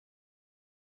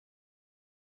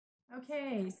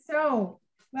Okay, so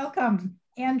welcome,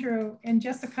 Andrew and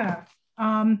Jessica.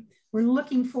 We're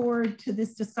looking forward to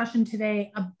this discussion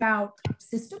today about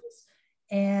systems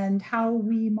and how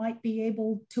we might be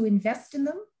able to invest in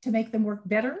them to make them work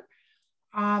better.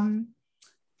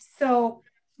 So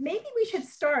maybe we should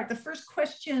start. The first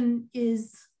question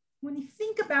is, when you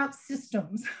think about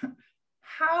systems,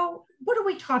 what are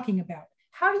we talking about?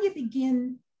 How do you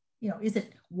begin? Is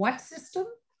it what system?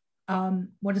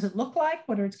 What does it look like?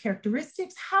 What are its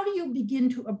characteristics? How do you begin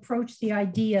to approach the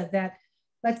idea that,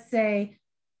 let's say,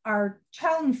 our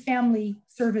child and family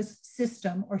service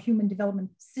system or human development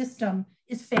system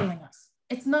is failing us?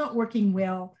 It's not working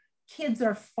well. Kids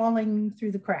are falling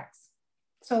through the cracks.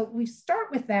 So we start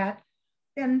with that.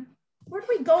 Then where do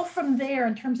we go from there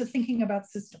in terms of thinking about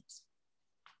systems?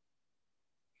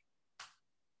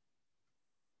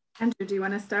 Andrew, do you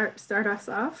want to start us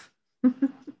off?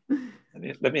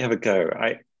 Let me have a go.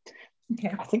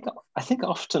 Okay. I think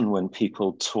often when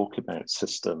people talk about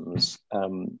systems,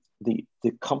 the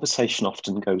conversation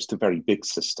often goes to very big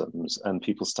systems, and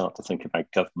people start to think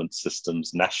about government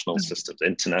systems, national systems,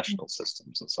 international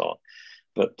systems, and so on.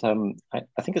 But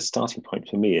I think a starting point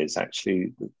for me is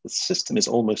actually the system is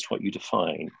almost what you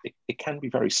define. It can be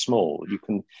very small. You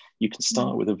can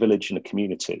start with a village and a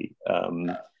community.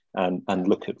 And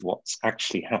look at what's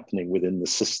actually happening within the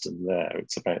system there.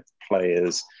 It's about the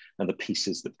players and the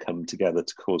pieces that come together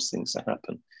to cause things to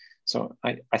happen. So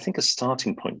I think a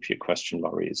starting point for your question,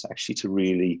 Laurie, is actually to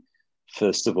really,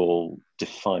 first of all,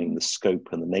 define the scope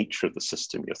and the nature of the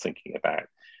system you're thinking about,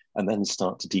 and then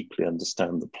start to deeply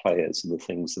understand the players and the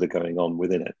things that are going on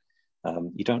within it.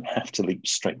 You don't have to leap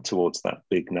straight towards that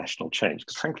big national change,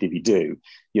 because frankly, if you do,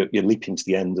 you're leaping to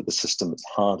the end of the system that's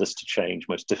hardest to change,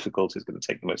 most difficult, is going to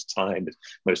take the most time, it's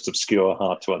most obscure,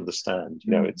 hard to understand.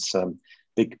 It's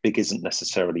big isn't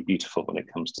necessarily beautiful when it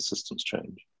comes to systems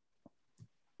change.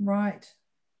 Right.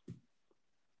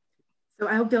 So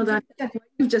I'll build on what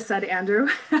you've just said, Andrew.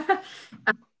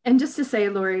 And just to say,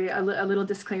 Laurie, a little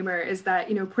disclaimer is that,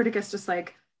 Porticus, just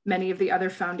like many of the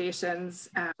other foundations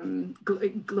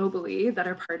globally that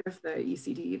are part of the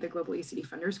ECD, the Global ECD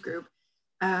Funders Group,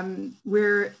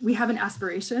 we have an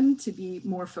aspiration to be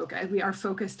more focused. We are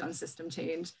focused on system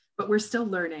change, but we're still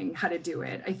learning how to do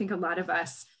it. I think a lot of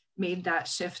us made that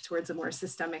shift towards a more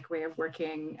systemic way of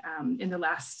working in the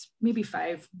last maybe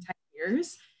 5-10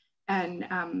 years.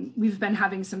 And we've been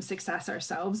having some success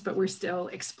ourselves, but we're still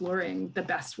exploring the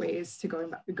best ways to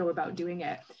go about doing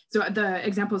it. So the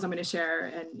examples I'm going to share,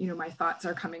 and my thoughts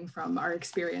are coming from our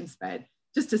experience, but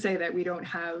just to say that we don't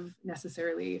have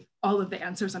necessarily all of the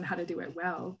answers on how to do it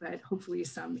well, but hopefully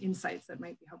some insights that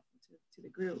might be helpful to the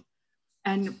group.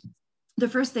 And the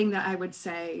first thing that I would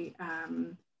say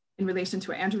in relation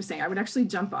to what Andrew was saying, I would actually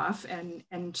jump off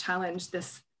and challenge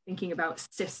this thinking about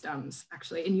systems,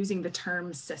 actually, and using the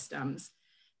term systems.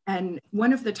 And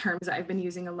one of the terms I've been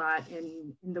using a lot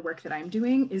in the work that I'm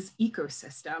doing is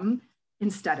ecosystem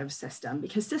instead of system,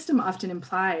 because system often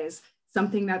implies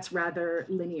something that's rather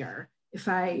linear. If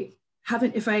I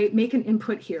make an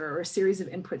input here or a series of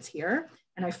inputs here,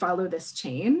 and I follow this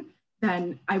chain,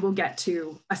 then I will get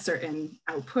to a certain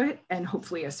output and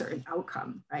hopefully a certain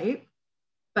outcome, right?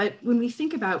 But when we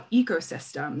think about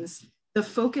ecosystems, the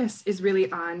focus is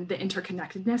really on the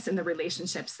interconnectedness and the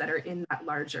relationships that are in that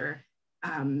larger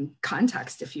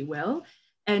context, if you will.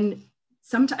 And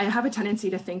I have a tendency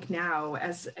to think now,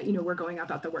 as we're going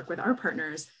about the work with our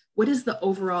partners, what is the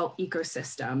overall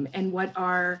ecosystem and what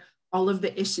are all of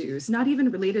the issues, not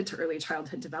even related to early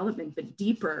childhood development, but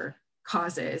deeper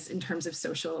causes in terms of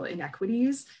social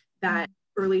inequities that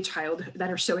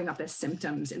are showing up as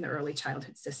symptoms in the early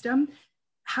childhood system.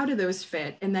 How do those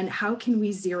fit? And then how can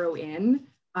we zero in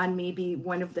on maybe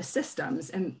one of the systems?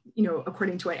 And,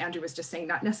 according to what Andrew was just saying,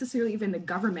 not necessarily even the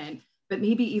government, but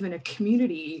maybe even a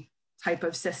community type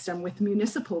of system with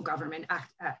municipal government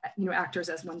actors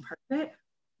as one part of it,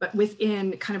 but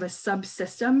within kind of a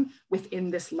subsystem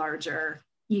within this larger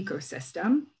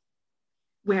ecosystem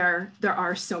where there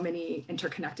are so many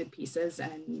interconnected pieces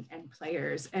and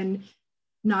players. And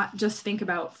not just think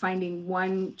about finding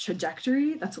one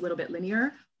trajectory that's a little bit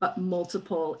linear, but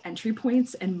multiple entry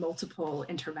points and multiple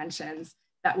interventions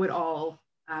that would all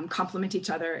complement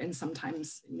each other and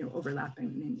sometimes overlap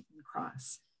and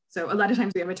cross. So a lot of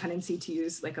times we have a tendency to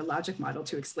use like a logic model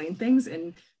to explain things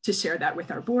and to share that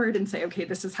with our board and say, okay,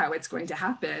 this is how it's going to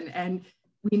happen. And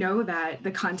we know that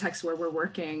the context where we're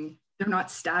working, they're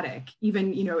not static.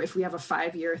 Even if we have a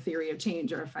 5-year theory of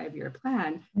change or a 5-year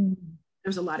plan,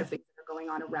 there's a lot of things going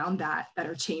on around that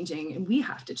are changing, and we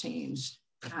have to change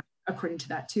according to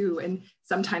that too. And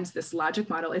sometimes this logic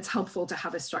model, it's helpful to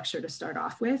have a structure to start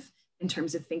off with in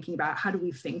terms of thinking about how do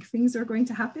we think things are going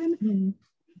to happen,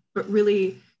 but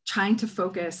really trying to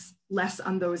focus less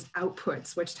on those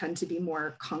outputs, which tend to be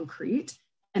more concrete,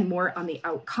 and more on the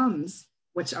outcomes,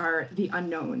 which are the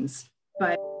unknowns,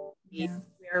 but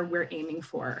where we're aiming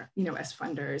for, you know, as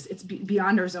funders. It's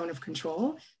beyond our zone of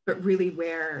control, but really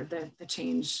where the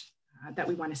change that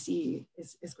we want to see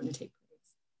is going to take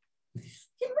place.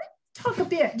 Can we talk a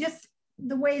bit, just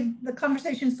the way the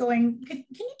conversation is going, can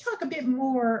you talk a bit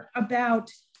more about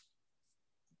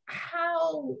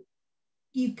how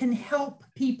you can help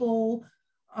people,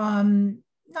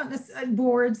 not necessarily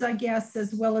boards, I guess,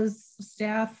 as well as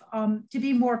staff, to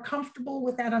be more comfortable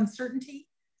with that uncertainty?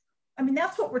 I mean,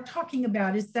 that's what we're talking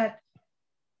about, is that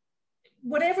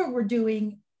whatever we're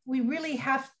doing, we really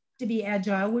have to be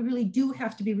agile. We really do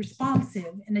have to be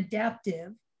responsive and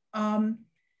adaptive. And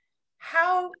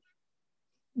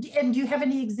do you have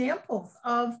any examples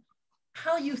of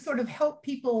how you sort of help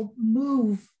people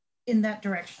move in that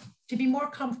direction, to be more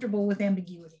comfortable with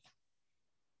ambiguity?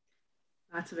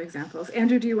 Lots of examples.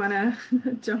 Andrew, do you want to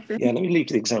jump in? Yeah, let me leave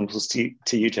the examples to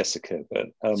you, Jessica.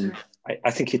 But Sure.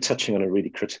 I think you're touching on a really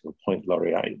critical point,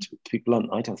 Laurie. To be blunt,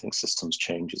 I don't think systems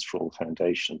change is for all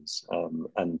foundations.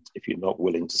 And if you're not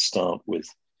willing to start with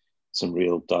some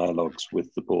real dialogues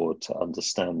with the board to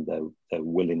understand their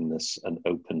willingness and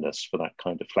openness for that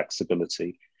kind of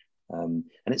flexibility. And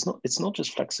it's not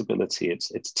just flexibility,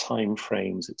 it's time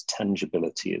frames, it's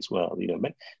tangibility as well. You know,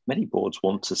 many boards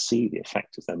want to see the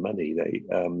effect of their money. They,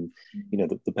 you know,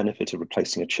 the benefit of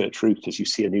replacing a church roof is you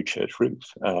see a new church roof,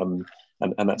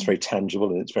 and that's very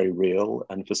tangible and it's very real.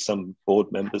 And for some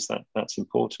board members, that's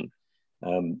important.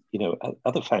 You know,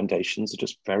 other foundations are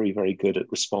just very, very good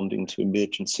at responding to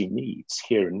emergency needs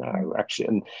here and now, actually.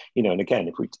 And, you know, and again,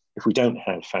 if we don't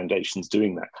have foundations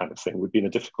doing that kind of thing, we'd be in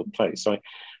a difficult place. So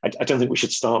I don't think we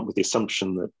should start with the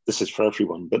assumption that this is for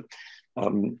everyone. But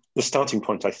the starting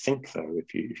point, I think, though,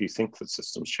 if you think that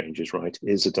systems change is right,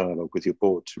 is a dialogue with your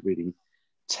board to really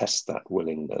test that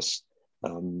willingness.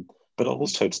 But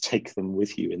also to take them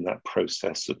with you in that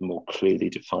process of more clearly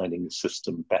defining the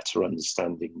system, better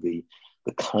understanding the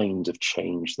kind of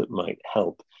change that might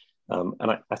help. And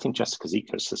I think Jessica's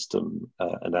ecosystem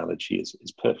analogy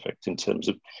is perfect in terms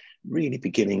of really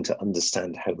beginning to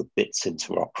understand how the bits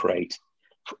interoperate,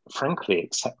 frankly,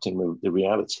 accepting the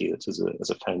reality that as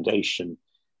a foundation,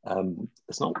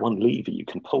 there's not one lever you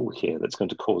can pull here that's going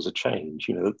to cause a change.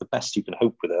 You know, the best you can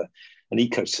hope with an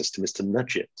ecosystem is to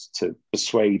nudge it, to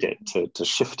persuade it, to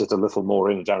shift it a little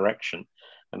more in a direction.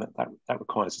 And that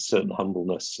requires a certain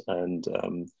humbleness and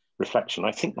reflection.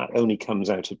 I think that only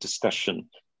comes out of discussion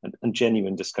and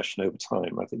genuine discussion over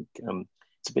time. I think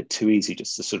it's a bit too easy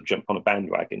just to sort of jump on a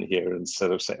bandwagon here and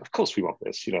sort of say, of course we want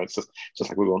this. You know, it's just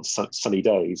like we want sunny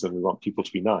days and we want people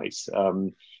to be nice.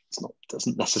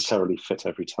 Doesn't necessarily fit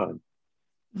every time.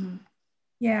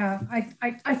 Yeah,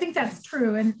 I think that's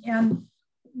true. And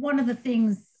one of the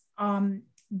things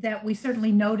that we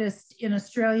certainly noticed in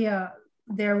Australia,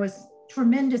 there was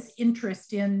tremendous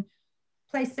interest in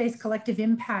place-based collective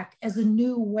impact as a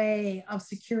new way of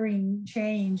securing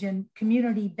change, and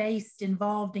community-based,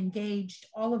 involved, engaged,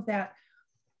 all of that.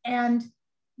 And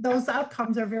those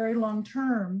outcomes are very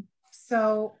long-term.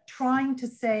 So trying to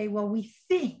say, well, we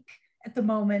think at the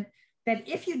moment that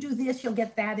if you do this, you'll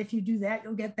get that. If you do that,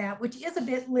 you'll get that, which is a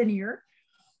bit linear.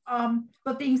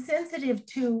 But being sensitive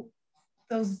to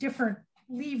those different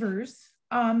levers.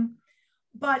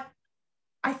 But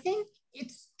I think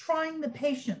it's trying the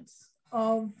patience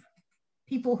of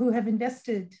people who have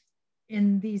invested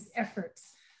in these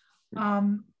efforts.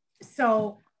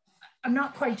 So I'm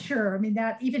not quite sure. I mean,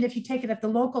 that even if you take it at the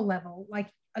local level, like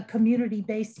a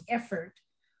community-based effort,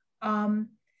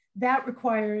 that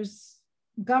requires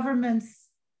governments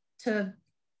to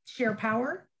share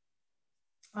power,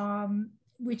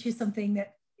 which is something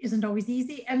that isn't always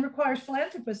easy, and requires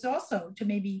philanthropists also to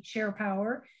maybe share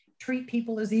power, treat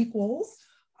people as equals,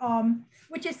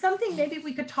 which is something maybe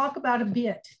we could talk about a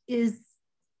bit, is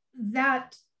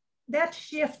that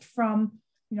shift from,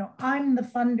 you know, I'm the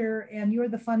funder and you're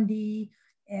the fundee,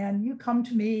 and you come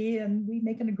to me and we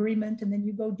make an agreement, and then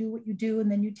you go do what you do, and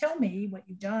then you tell me what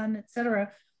you've done, et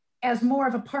cetera, as more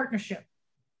of a partnership.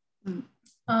 What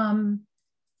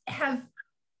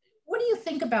do you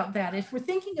think about that? If we're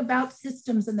thinking about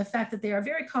systems and the fact that they are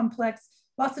very complex,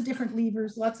 lots of different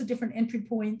levers, lots of different entry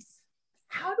points,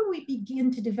 how do we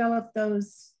begin to develop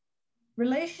those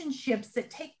relationships that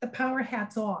take the power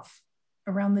hats off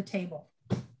around the table?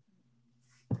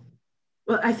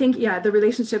 Well, I think, yeah, the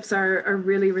relationships are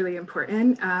really, really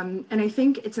important. And I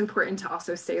think it's important to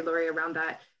also say, Laurie, around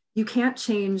that, you can't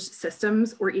change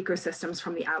systems or ecosystems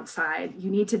from the outside.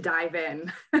 You need to dive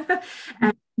in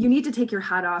and you need to take your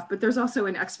hat off, but there's also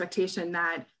an expectation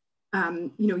that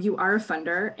you are a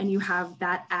funder and you have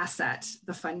that asset,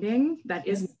 the funding that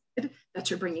is needed, that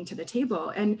you're bringing to the table.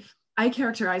 And I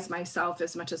characterize myself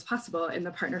as much as possible in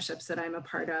the partnerships that I'm a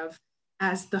part of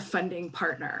as the funding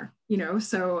partner,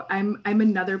 so I'm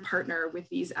another partner with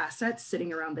these assets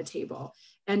sitting around the table.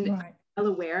 And I'm well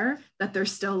aware that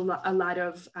there's still a lot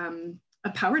of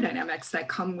power dynamics that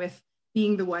come with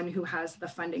being the one who has the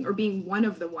funding, or being one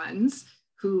of the ones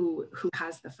who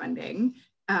has the funding.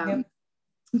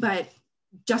 But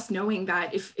just knowing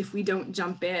that if we don't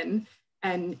jump in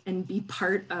and be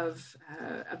part of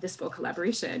this full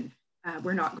collaboration,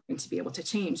 we're not going to be able to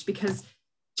change, because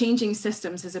changing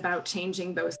systems is about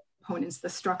changing those components, the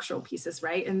structural pieces,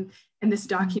 right? And this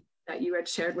document that you had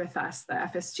shared with us, the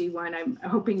FSG one, I'm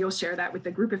hoping you'll share that with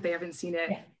the group if they haven't seen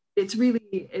it. It's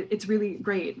really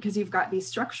great, because you've got these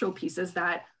structural pieces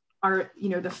that are,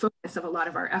 the focus of a lot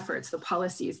of our efforts, the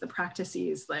policies, the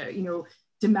practices, the,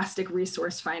 domestic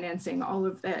resource financing, all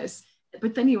of this.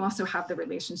 But then you also have the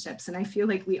relationships. And I feel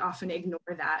like we often ignore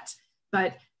that.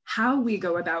 But how we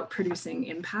go about producing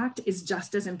impact is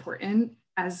just as important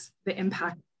as the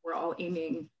impact we're all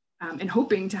aiming and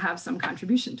hoping to have some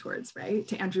contribution towards, right?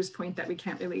 To Andrew's point that we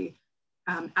can't really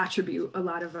attribute a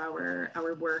lot of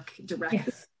our work directly.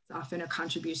 It's often a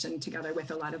contribution together with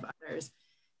a lot of others.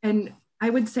 And I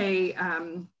would say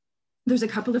there's a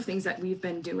couple of things that we've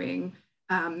been doing,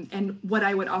 and what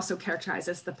I would also characterize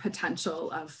as the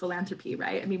potential of philanthropy,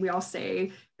 right? I mean, we all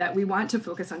say that we want to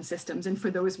focus on systems, and for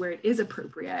those where it is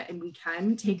appropriate and we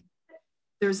can take,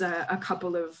 there's a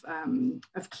couple of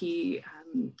key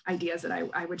ideas that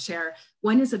I would share.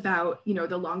 One is about,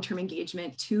 the long-term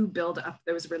engagement to build up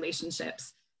those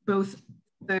relationships, both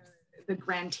the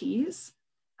grantees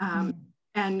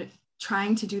and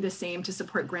trying to do the same to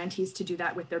support grantees to do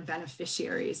that with their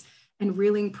beneficiaries, and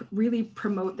really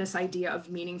promote this idea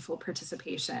of meaningful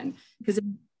participation, because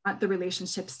we want the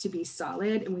relationships to be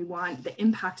solid and we want the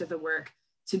impact of the work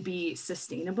to be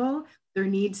sustainable. There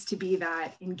needs to be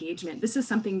that engagement. This is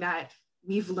something that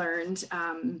we've learned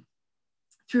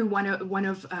through one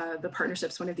of the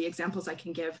partnerships. One of the examples I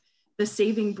can give, the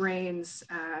Saving Brains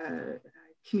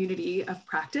community of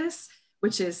practice,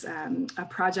 which is a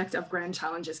project of Grand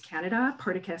Challenges Canada.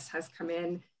 Porticus has come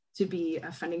in to be a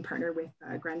funding partner with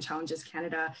Grand Challenges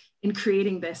Canada in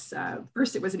creating this.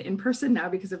 First, it was an in-person, now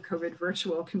because of COVID,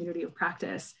 virtual community of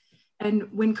practice. And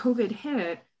when COVID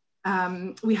hit,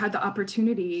 we had the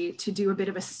opportunity to do a bit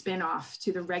of a spin-off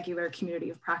to the regular community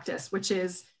of practice, which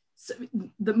is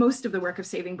most of the work of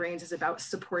Saving Brains is about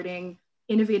supporting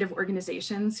innovative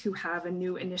organizations who have a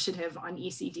new initiative on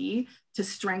ECD to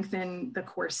strengthen the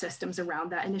core systems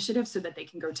around that initiative so that they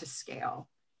can go to scale.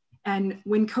 And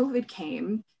when COVID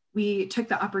came, we took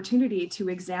the opportunity to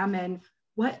examine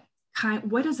what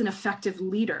is an effective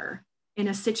leader in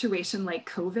a situation like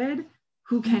COVID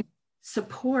who can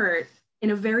support,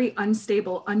 in a very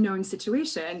unstable, unknown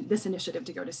situation, this initiative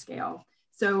to go to scale.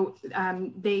 So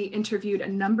they interviewed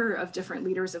a number of different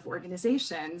leaders of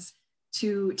organizations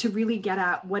to really get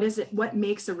at what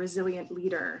makes a resilient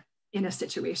leader in a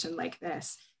situation like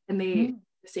this. And the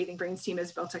Saving Brains team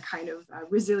has built a kind of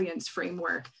resilience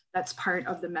framework that's part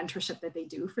of the mentorship that they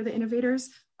do for the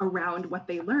innovators around what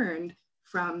they learned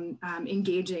from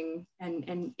engaging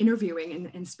and interviewing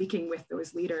and speaking with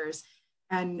those leaders.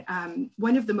 And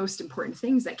one of the most important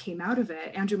things that came out of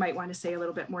it, Andrew might want to say a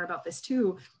little bit more about this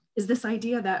too, is this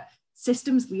idea that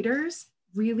systems leaders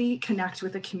really connect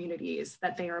with the communities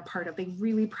that they are a part of. They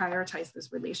really prioritize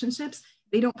those relationships.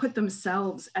 They don't put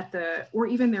themselves or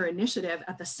even their initiative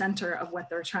at the center of what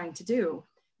they're trying to do.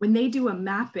 When they do a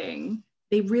mapping,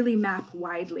 they really map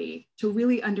widely to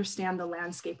really understand the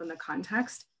landscape and the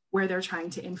context where they're trying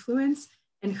to influence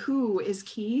and who is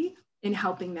key in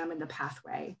helping them in the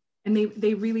pathway. And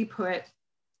they really put,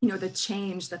 the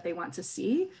change that they want to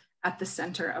see at the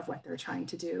center of what they're trying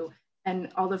to do, and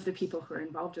all of the people who are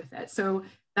involved with it. So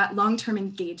that long-term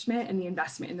engagement and the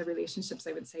investment in the relationships,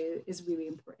 I would say, is really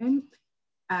important.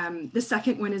 The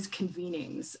second one is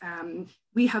convenings.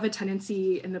 We have a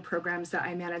tendency in the programs that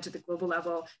I manage at the global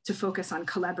level to focus on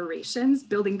collaborations,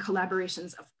 building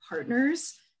collaborations of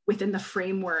partners within the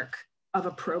framework of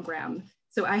a program.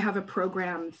 So I have a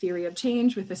program theory of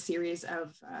change with a series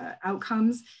of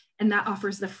outcomes, and that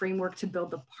offers the framework to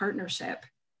build the partnership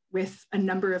with a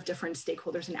number of different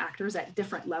stakeholders and actors at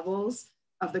different levels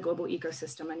of the global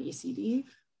ecosystem on ECD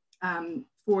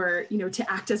to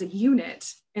act as a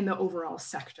unit in the overall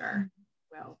sector.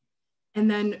 Well, And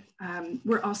then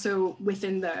we're also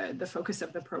within the focus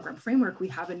of the program framework, we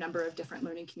have a number of different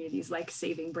learning communities like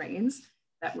Saving Brains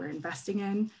that we're investing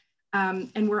in.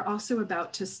 And we're also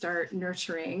about to start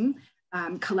nurturing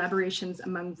collaborations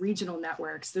among regional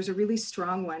networks. There's a really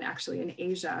strong one actually in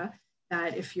Asia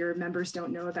that if your members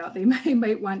don't know about, they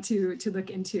might want to look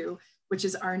into, which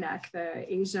is ARNEC,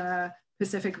 the Asia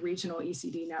Pacific Regional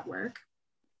ECD Network.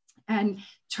 And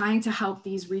trying to help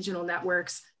these regional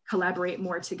networks collaborate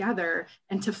more together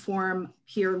and to form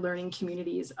peer learning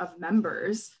communities of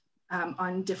members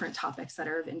on different topics that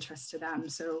are of interest to them.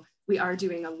 So we are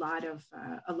doing a lot of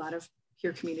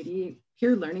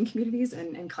peer learning communities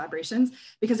and collaborations,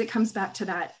 because it comes back to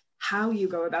that, how you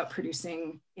go about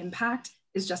producing impact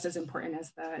is just as important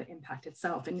as the impact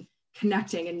itself, and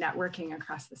connecting and networking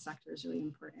across the sector is really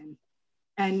important.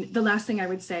 And the last thing I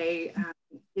would say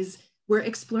is we're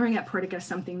exploring at Portica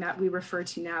something that we refer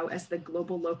to now as the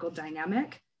global local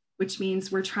dynamic, which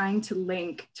means we're trying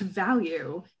to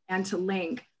value and to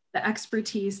link the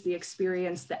expertise, the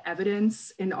experience, the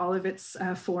evidence in all of its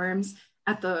forms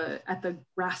at the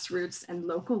grassroots and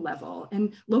local level.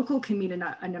 And local can mean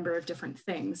a number of different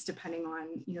things depending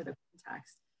on the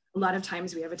context. A lot of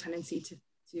times we have a tendency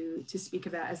to speak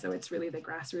of it as though it's really the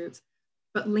grassroots.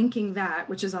 But linking that,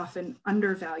 which is often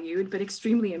undervalued, but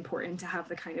extremely important to have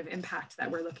the kind of impact that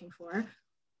we're looking for,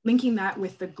 linking that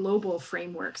with the global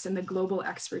frameworks and the global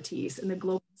expertise and the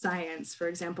global science, for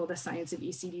example, the science of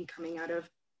ECD coming out of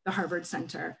the Harvard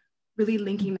Center, really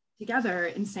linking that together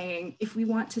and saying, if we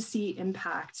want to see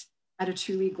impact at a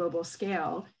truly global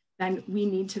scale, then we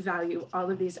need to value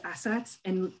all of these assets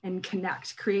and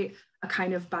create a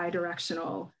kind of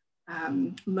bi-directional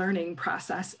learning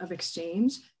process of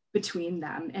exchange between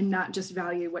them, and not just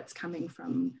value what's coming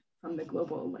from the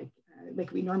global,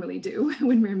 like we normally do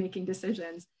when we're making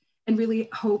decisions, and really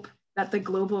hope that the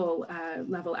global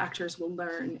level actors will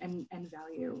learn and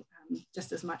value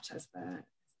just as much as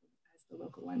the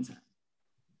local ones are.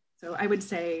 So I would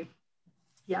say,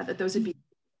 yeah, that those would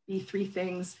be three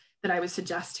things that I would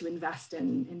suggest to invest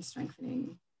in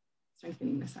strengthening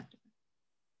the sector.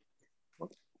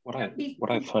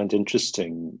 What I find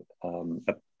interesting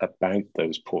about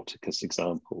those Porticus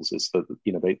examples is that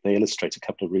they illustrate a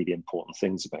couple of really important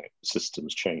things about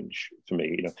systems change for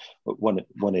me.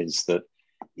 One is that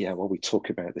while we talk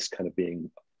about this kind of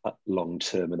being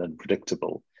long-term and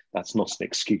unpredictable, that's not an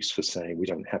excuse for saying we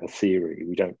don't have a theory,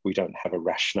 we don't have a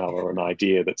rationale or an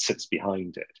idea that sits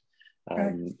behind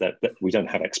it, that we don't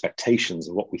have expectations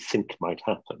of what we think might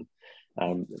happen.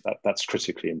 That's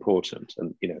critically important.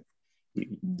 And in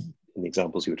the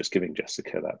examples you were just giving,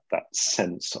 Jessica, that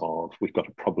sense of we've got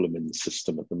a problem in the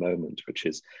system at the moment, which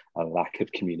is a lack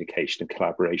of communication and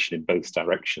collaboration in both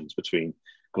directions between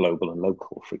global and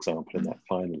local, for example, in that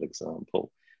final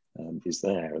example, is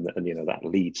there. And that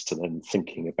leads to then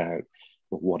thinking about,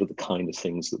 well, what are the kind of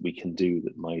things that we can do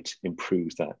that might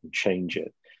improve that and change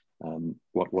it?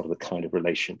 What are the kind of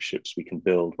relationships we can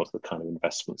build? What are the kind of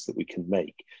investments that we can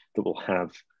make that will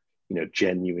have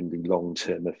genuinely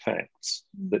long-term effects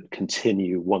that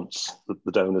continue once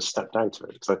the donors stepped out of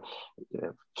it? So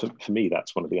for me,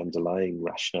 that's one of the underlying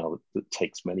rationale that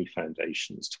takes many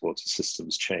foundations towards a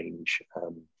systems change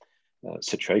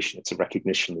situation. It's a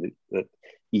recognition that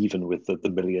even with the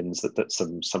millions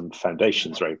that some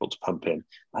foundations are able to pump in,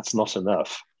 that's not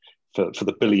enough for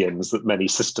the billions that many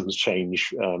systems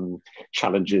change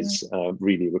challenges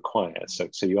really require.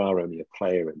 So you are only a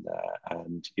player in there,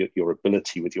 and your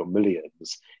ability with your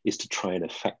millions is to try and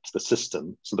affect the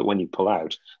system so that when you pull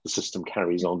out, the system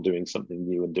carries on doing something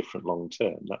new and different long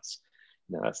term. That's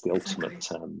the ultimate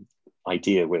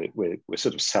idea we're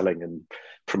sort of selling and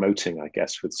promoting, I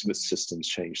guess, with systems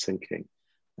change thinking.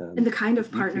 And the kind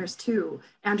of partners too.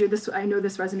 Andrew, I know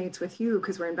this resonates with you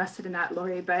because we're invested in that,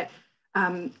 Laurie, but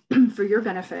for your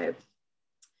benefit,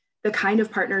 the kind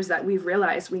of partners that we've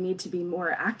realized we need to be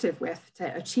more active with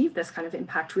to achieve this kind of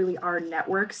impact really are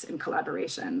networks and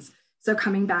collaborations. So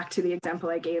coming back to the example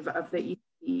I gave of the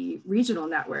ECD regional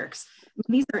networks,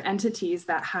 these are entities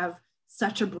that have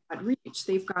such a broad reach.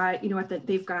 They've got,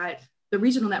 the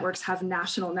regional networks have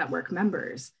national network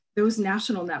members. Those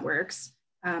national networks,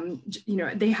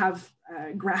 they have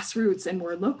grassroots and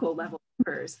more local level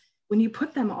members. When you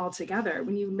put them all together,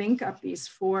 when you link up these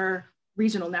 4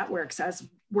 regional networks as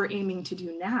we're aiming to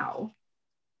do now,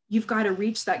 you've got a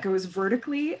reach that goes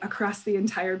vertically across the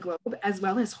entire globe as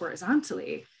well as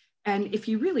horizontally. And if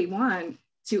you really want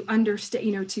to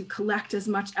understand, to collect as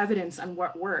much evidence on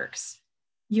what works,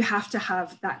 you have to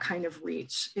have that kind of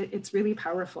reach. It's really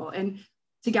powerful. And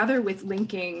together with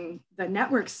linking the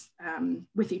networks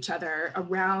with each other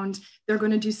around, they're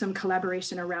going to do some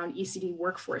collaboration around ECD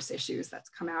workforce issues. That's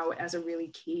come out as a really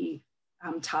key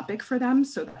topic for them.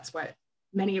 So that's what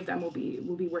many of them will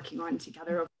be working on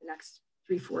together over the next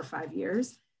 3, 4, 5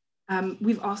 years.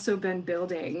 We've also been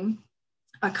building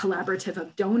a collaborative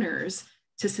of donors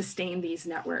to sustain these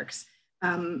networks.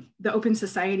 The Open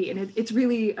Society, and it's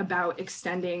really about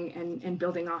extending and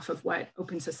building off of what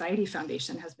Open Society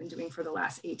Foundation has been doing for the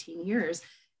last 18 years.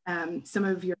 Some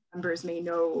of your members may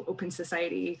know Open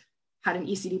Society had an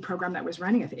ECD program that was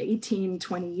running at 18,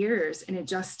 20 years, and it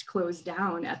just closed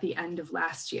down at the end of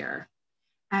last year.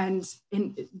 And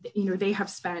they have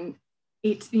spent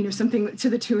something to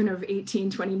the tune of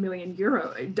 18, 20 million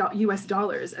US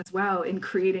dollars as well in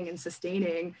creating and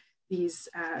sustaining these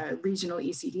regional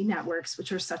ECD networks,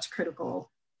 which are such critical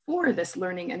for this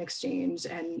learning and exchange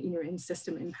and in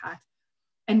system impact.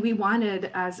 And we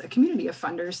wanted, as a community of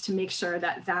funders, to make sure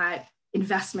that that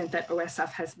investment that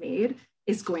OSF has made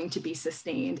is going to be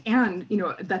sustained, and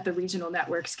that the regional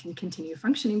networks can continue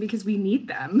functioning, because we need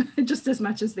them just as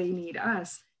much as they need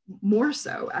us, more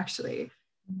so actually.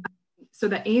 So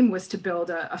the aim was to build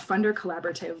a funder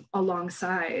collaborative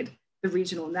alongside the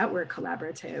regional network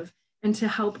collaborative, and to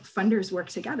help funders work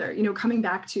together. Coming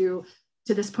back to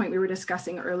this point we were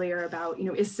discussing earlier about,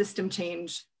 is system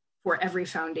change for every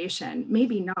foundation?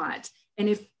 Maybe not. And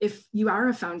if you are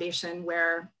a foundation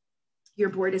where your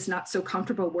board is not so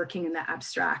comfortable working in the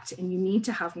abstract and you need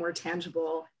to have more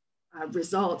tangible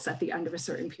results at the end of a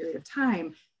certain period of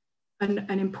time,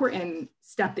 an important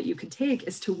step that you could take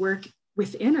is to work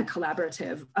within a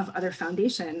collaborative of other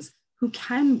foundations who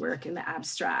can work in the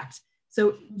abstract.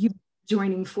 So you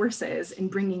joining forces and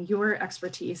bringing your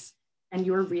expertise and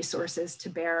your resources to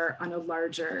bear on a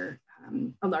larger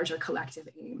collective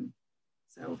aim.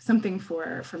 So something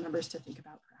for members to think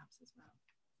about perhaps as well.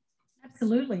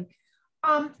 Absolutely.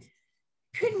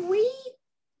 Can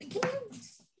you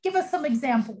give us some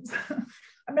examples?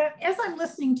 As I'm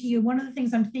listening to you, one of the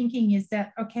things I'm thinking is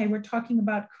that, okay, we're talking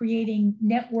about creating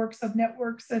networks of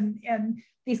networks and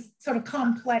these sort of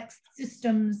complex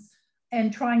systems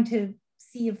and trying to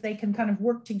see if they can kind of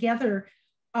work together.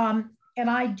 And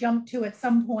I jumped to, at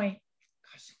some point,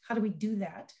 gosh, how do we do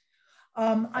that?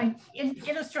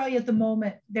 In Australia at the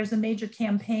moment, there's a major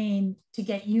campaign to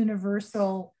get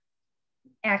universal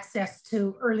access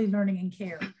to early learning and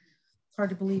care. It's hard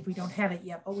to believe we don't have it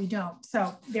yet, but we don't.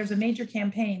 So there's a major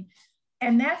campaign.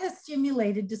 And that has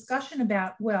stimulated discussion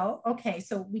about, well, okay,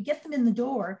 so we get them in the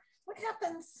door. What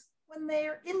happens when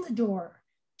they're in the door?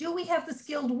 Do we have the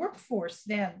skilled workforce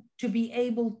then to be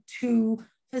able to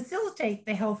facilitate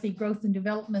the healthy growth and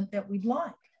development that we'd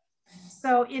like?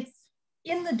 So it's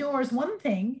in the door is one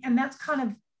thing, and that's kind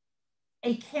of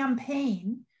a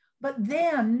campaign, but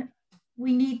then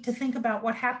we need to think about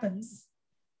what happens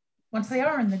once they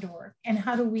are in the door, and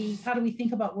how do we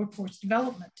think about workforce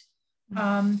development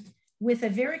with a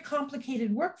very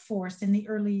complicated workforce in the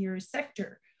early years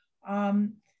sector,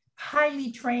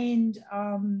 highly trained,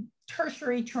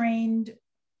 tertiary trained,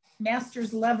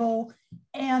 master's level,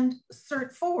 and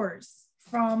Cert 4s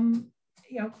from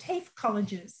TAFE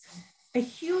colleges. A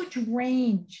huge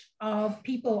range of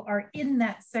people are in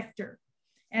that sector.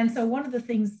 And so one of the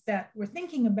things that we're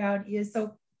thinking about is,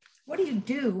 so what do you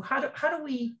do? How do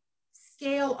we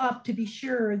scale up to be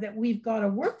sure that we've got a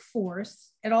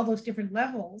workforce at all those different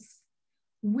levels,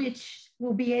 which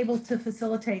will be able to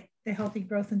facilitate the healthy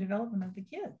growth and development of the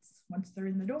kids once they're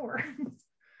in the door?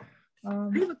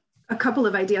 I have a couple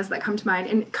of ideas that come to mind,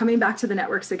 and coming back to the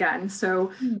networks again.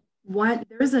 So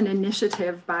there's an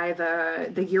initiative by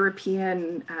the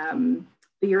European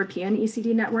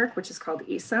ECD network, which is called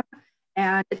ECIA.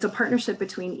 And it's a partnership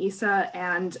between ECIA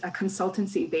and a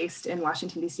consultancy based in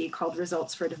Washington, D.C. called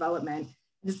Results for Development.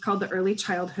 It's called the Early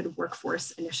Childhood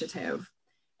Workforce Initiative.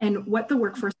 And what the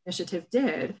Workforce Initiative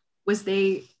did was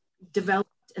they developed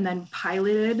and then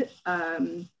piloted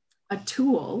a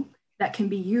tool that can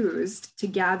be used to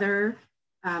gather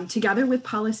together with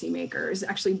policymakers,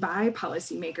 actually by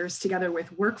policymakers, together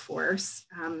with workforce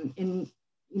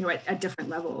at different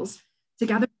levels, to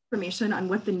gather information on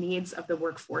what the needs of the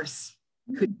workforce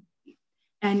could be.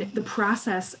 And the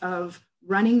process of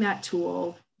running that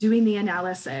tool, doing the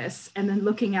analysis, and then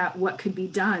looking at what could be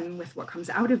done with what comes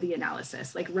out of the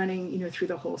analysis, like running through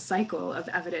the whole cycle of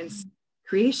evidence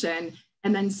creation,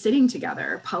 and then sitting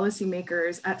together,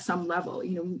 policymakers at some level,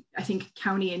 I think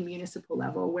county and municipal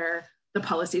level, where the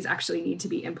policies actually need to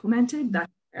be implemented.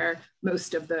 That's where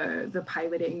most of the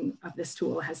piloting of this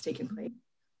tool has taken place.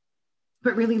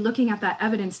 But really looking at that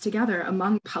evidence together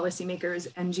among policymakers,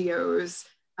 NGOs,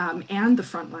 and the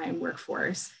frontline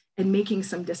workforce, and making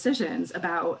some decisions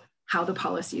about how the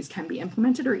policies can be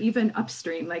implemented, or even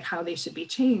upstream, like how they should be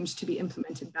changed to be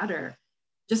implemented better.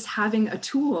 Just having a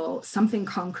tool, something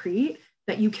concrete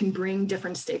that you can bring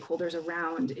different stakeholders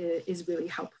around is really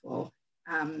helpful,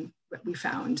 what we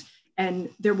found. And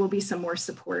there will be some more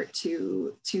support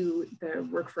to the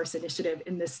Workforce Initiative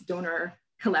in this donor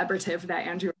collaborative that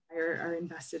Andrew and I are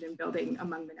invested in building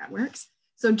among the networks.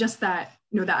 So just that,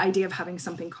 the idea of having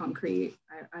something concrete,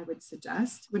 I would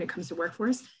suggest when it comes to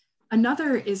workforce.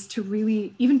 Another is to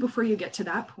really, even before you get to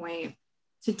that point,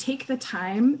 to take the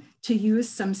time to use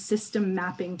some system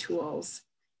mapping tools.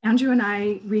 Andrew and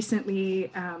I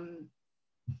recently,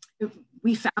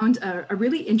 we found a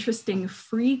really interesting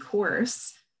free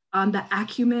course on the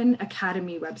Acumen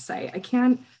Academy website. I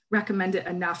can't recommend it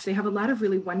enough. They have a lot of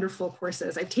really wonderful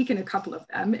courses. I've taken a couple of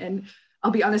them, and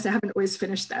I'll be honest, I haven't always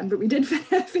finished them, but we did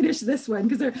finish this one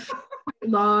because they're quite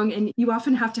long, and you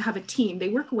often have to have a team. They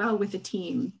work well with a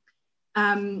team.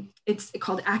 It's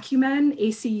called Acumen,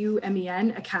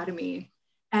 A-C-U-M-E-N Academy.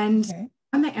 And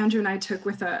one that Andrew and I took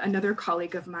with another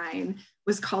colleague of mine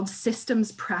was called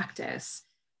Systems Practice.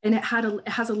 And it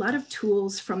has a lot of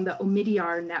tools from the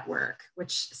Omidyar network,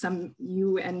 which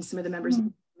you and some of the members are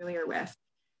familiar with,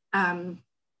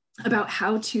 about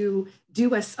how to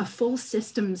do a full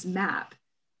systems map.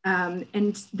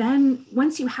 And then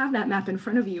once you have that map in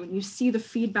front of you and you see the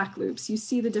feedback loops, you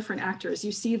see the different actors,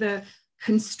 you see the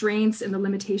constraints and the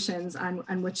limitations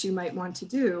on what you might want to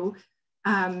do,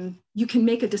 you can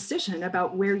make a decision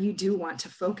about where you do want to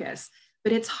focus.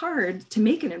 But it's hard to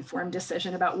make an informed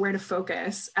decision about where to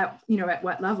focus at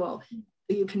what level.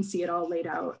 You can see it all laid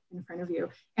out in front of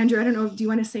you. Andrew, I don't know, do you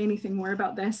want to say anything more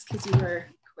about this? Because you were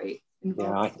quite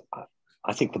involved. Yeah,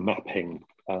 I think the mapping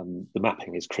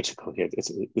is critical here.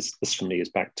 This for me is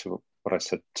back to what I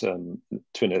said to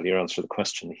an earlier answer to the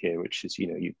question here, which is,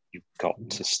 you've got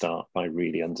to start by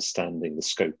really understanding the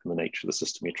scope and the nature of the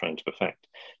system you're trying to perfect,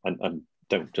 and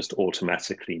don't just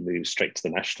automatically move straight to the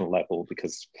national level,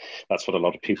 because that's what a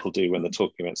lot of people do when they're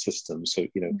talking about systems. So,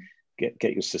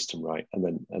 get your system right,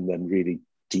 and then really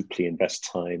deeply invest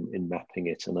time in mapping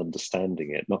it and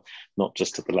understanding it, not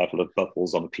just at the level of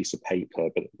bubbles on a piece of paper,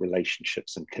 but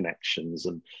relationships and connections,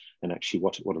 and actually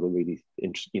what are the really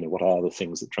what are the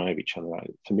things that drive each other out.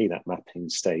 For me, that mapping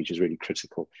stage is really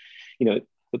critical.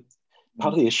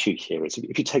 Part of the issue here is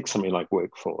if you take something like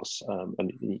workforce,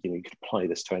 and you could apply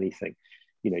this to anything.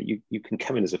 You can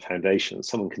come in as a foundation.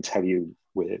 Someone can tell you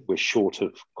we're short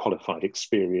of qualified,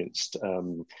 experienced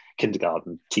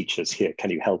kindergarten teachers here.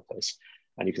 Can you help us?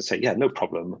 And you can say, yeah, no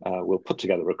problem. We'll put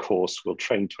together a course. We'll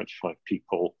train 25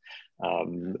 people.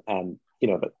 And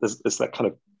there's that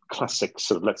kind of classic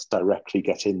sort of let's directly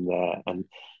get in there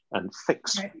and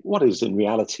fix what is in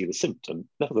reality the symptom.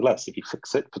 Nevertheless, if you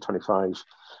fix it for 25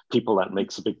 people, that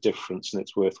makes a big difference and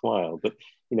it's worthwhile. But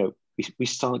we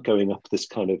start going up this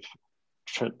kind of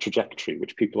trajectory,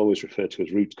 which people always refer to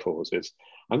as root causes.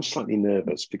 I'm slightly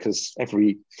nervous because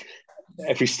every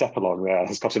step along there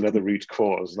has got another root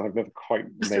cause, and I've never quite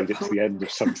made it to the end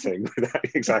of something without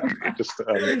exactly just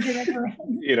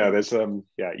there's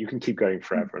you can keep going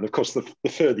forever, and of course the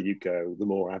further you go, the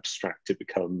more abstract it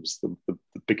becomes, the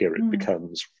bigger it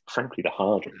becomes, frankly the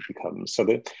harder it becomes. So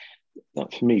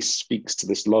that for me speaks to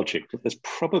this logic that there's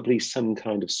probably some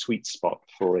kind of sweet spot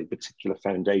for a particular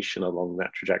foundation along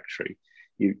that trajectory.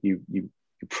 You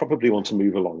probably want to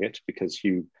move along it because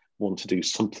you want to do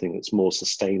something that's more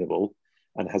sustainable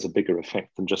and has a bigger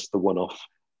effect than just the one-off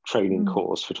training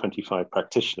course for 25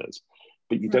 practitioners.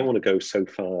 But you don't want to go so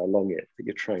far along it that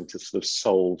you're trying to sort of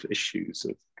solve issues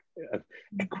of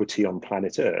equity on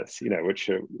planet Earth, which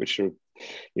are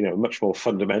much more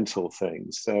fundamental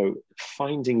things. So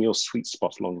finding your sweet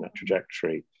spot along that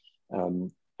trajectory,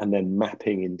 and then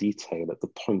mapping in detail at the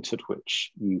point at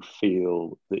which you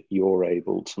feel that you're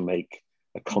able to make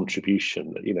a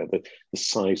contribution, that the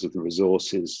size of the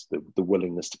resources, the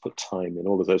willingness to put time in,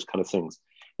 all of those kind of things.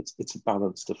 It's a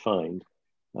balance to find.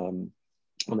 And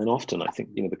then often I think,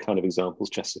 the kind of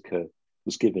examples Jessica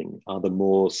was giving are the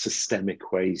more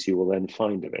systemic ways you will then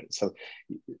find of it. So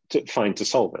to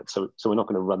solve it. So we're not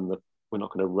going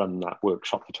to run that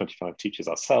workshop for 25 teachers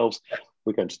ourselves.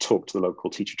 We're going to talk to the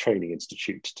local teacher training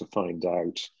institute to find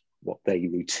out what they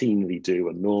routinely do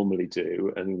and normally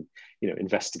do, and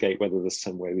investigate whether there's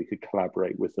some way we could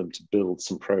collaborate with them to build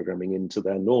some programming into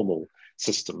their normal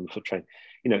system for training.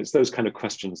 It's those kind of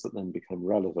questions that then become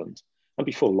relevant. And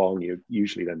before long, you're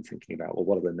usually then thinking about, well,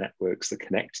 what are the networks that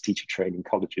connect teacher training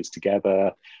colleges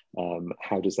together?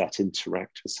 How does that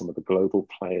interact with some of the global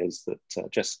players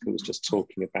that Jessica was just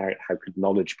talking about? How could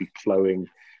knowledge be flowing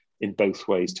in both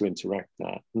ways to interact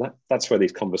that. And that's where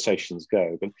these conversations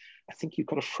go. But I think you've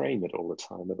got to frame it all the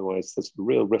time. Otherwise, there's a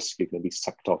real risk you're going to be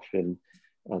sucked off in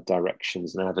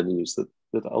directions and avenues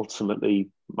that ultimately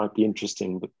might be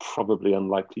interesting, but probably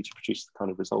unlikely to produce the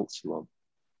kind of results you want.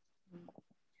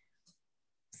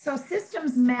 So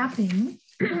systems mapping,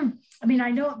 I mean,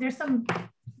 I know there's some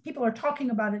people are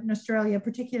talking about it in Australia,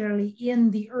 particularly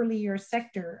in the earlier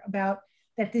sector, about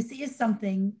that this is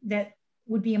something that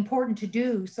would be important to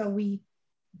do, so we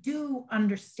do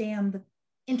understand the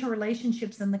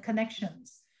interrelationships and the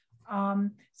connections.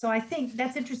 So I think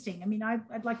that's interesting. I mean,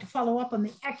 I'd like to follow up on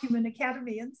the Acumen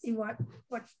Academy and see what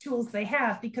tools they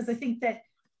have, because I think that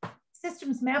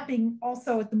systems mapping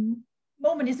also at the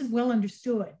moment isn't well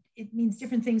understood. It means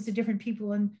different things to different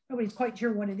people, and nobody's quite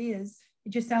sure what it is. It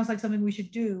just sounds like something we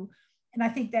should do. And I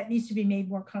think that needs to be made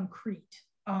more concrete,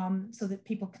 so that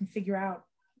people can figure out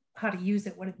how to use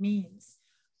it, what it means.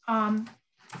 Can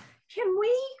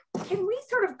we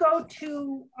sort of go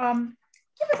to,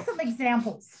 give us some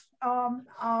examples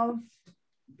of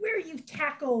where you've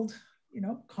tackled,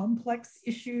 complex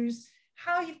issues,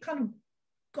 how you've kind of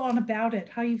gone about it,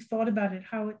 how you've thought about it,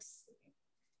 how it's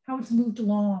moved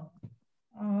along.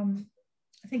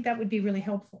 I think that would be really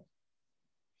helpful.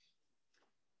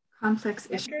 Complex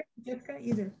issue. Jessica,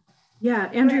 either. Yeah,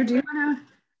 Andrew, do you want to?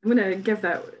 I'm going to give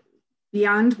that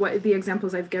beyond what the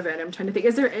examples I've given. I'm trying to think.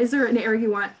 Is there an area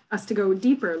you want us to go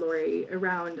deeper, Lori,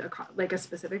 around a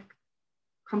specific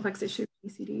complex issue,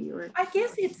 ECD, or? I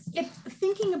guess it's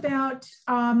thinking about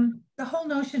the whole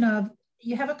notion of,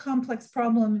 you have a complex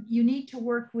problem, you need to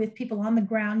work with people on the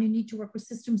ground, you need to work with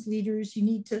systems leaders, you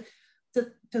need to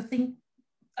think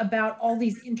about all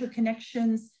these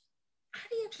interconnections. How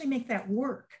do you actually make that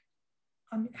work?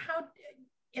 How,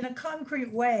 in a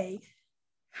concrete way,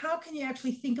 how can you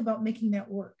actually think about making that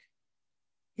work?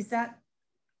 Is that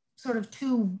sort of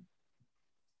too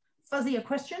fuzzy a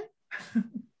question?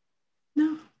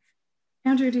 No.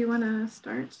 Andrew, do you want to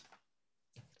start?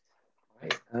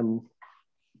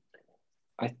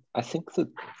 I think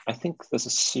there's a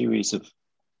series of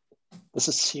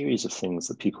things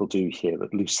that people do here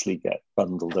that loosely get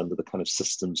bundled under the kind of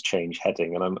systems change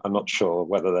heading, and I'm not sure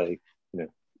whether they,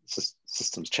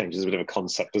 systems change is a bit of a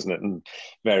concept, isn't it? And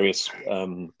various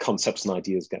concepts and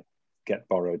ideas get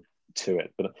borrowed to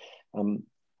it. But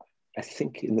I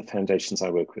think in the foundations I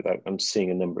work with, I'm seeing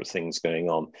a number of things going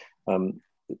on.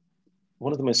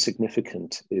 One of the most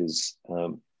significant is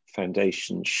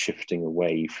foundations shifting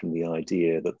away from the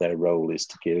idea that their role is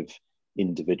to give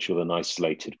individual and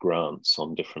isolated grants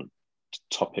on different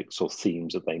topics or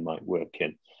themes that they might work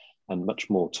in, and much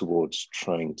more towards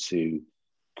trying to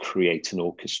create an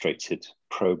orchestrated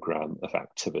program of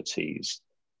activities,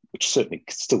 which certainly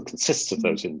still consists of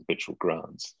those individual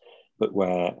grants, but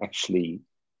where actually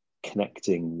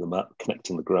connecting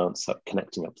the grants up,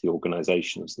 connecting up the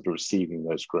organizations that are receiving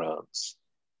those grants,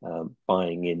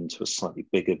 buying into a slightly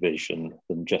bigger vision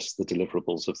than just the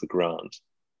deliverables of the grant.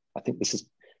 I think this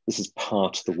is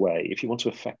part of the way. If you want to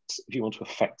affect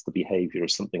the behavior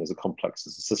of something as complex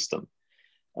as a system,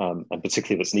 and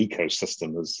particularly if it's an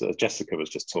ecosystem, as Jessica was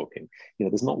just talking,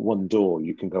 there's not one door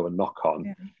you can go and knock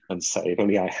on and say, if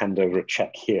only I hand over a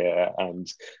check here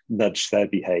and nudge their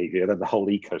behavior, then the whole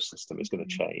ecosystem is going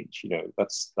to change.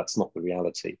 That's not the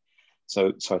reality.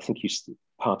 So I think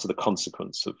part of the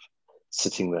consequence of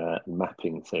sitting there and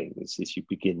mapping things is you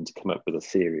begin to come up with a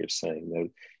theory of saying, no,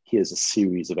 here's a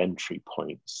series of entry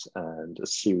points and a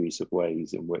series of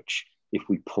ways in which, if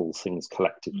we pull things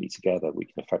collectively together, we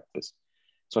can affect this.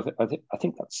 So I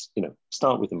think that's,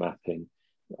 start with the mapping.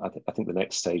 I think the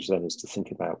next stage then is to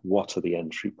think about what are the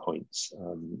entry points,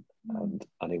 and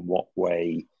in what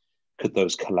way could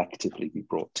those collectively be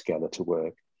brought together to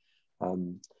work.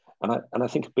 And I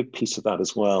think a big piece of that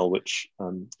as well, which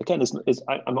again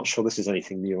I'm not sure this is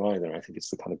anything new either. I think it's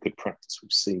the kind of good practice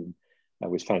we've seen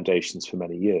with foundations for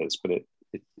many years, but it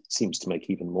seems to make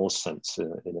even more sense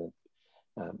in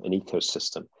an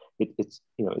ecosystem.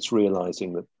 It's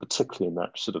realizing that, particularly in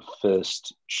that sort of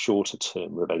first shorter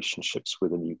term relationships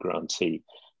with a new grantee,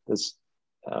 there's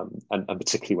and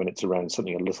particularly when it's around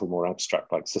something a little more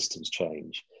abstract like systems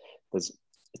change,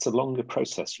 it's a longer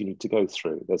process you need to go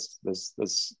through. There's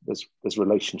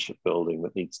relationship building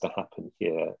that needs to happen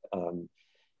here.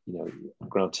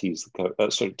 Grantees that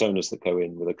go, donors that go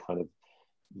in with a kind of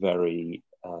very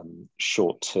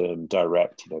short-term,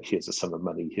 direct, here's a sum of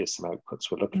money, here's some outputs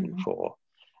we're looking for,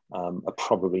 are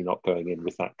probably not going in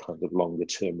with that kind of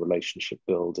longer-term relationship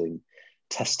building,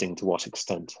 testing to what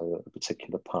extent a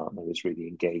particular partner is really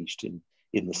engaged in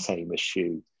the same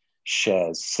issue,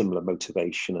 shares similar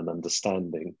motivation and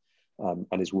understanding,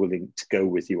 and is willing to go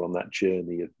with you on that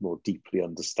journey of more deeply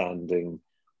understanding,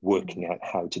 working out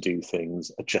how to do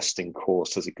things, adjusting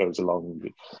course as it goes along.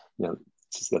 You know,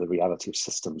 this is the reality of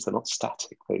systems. They're not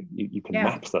static. You can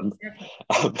map them.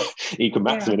 Exactly. You can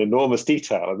map them in enormous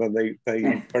detail, and then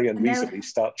they very unreasonably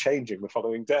start changing the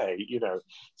following day. You know,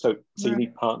 so you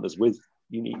need partners with.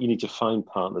 You need to find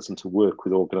partners and to work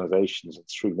with organisations and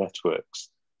through networks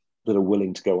that are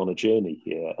willing to go on a journey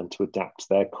here and to adapt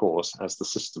their course as the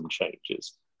system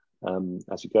changes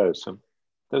as you go. So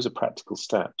those are practical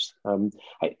steps. I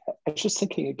was just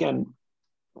thinking again,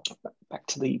 back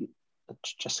to the,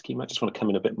 Jessica, you might just want to come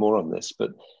in a bit more on this,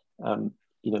 but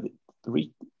you know,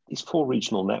 these 4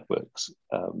 regional networks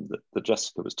that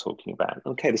Jessica was talking about.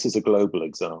 Okay, this is a global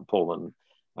example, and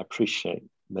I appreciate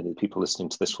many people listening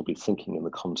to this will be thinking in the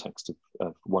context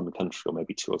of one country or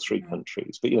maybe 2 or 3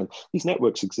 countries. But you know, these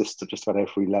networks exist at just about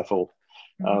every level,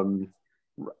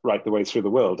 right the way through the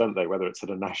world, don't they? Whether it's at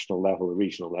a national level, a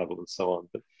regional level, and so on.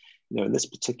 But you know, in this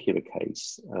particular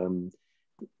case,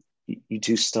 you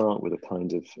do start with a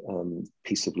kind of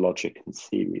piece of logic and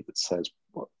theory that says,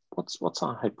 what's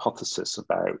our hypothesis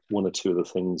about 1 or 2 of the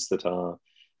things that are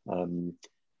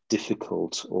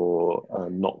difficult or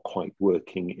not quite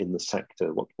working in the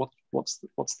sector?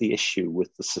 What's the issue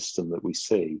with the system that we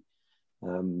see?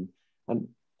 And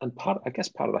part of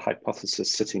the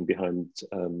hypothesis sitting behind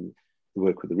the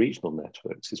work with the regional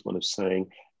networks is one of saying,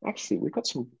 actually, we've got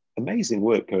some amazing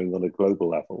work going on a global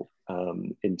level.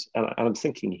 And I'm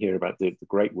thinking here about the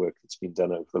great work that's been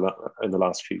done in the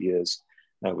last few years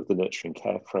with the Nurturing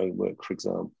Care Framework, for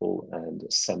example, and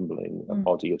assembling a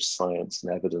body of science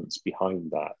and evidence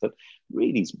behind that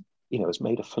really, you know, has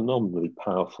made a phenomenally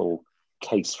powerful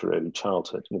case for early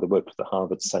childhood. You know, the work with the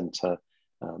Harvard Center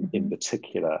in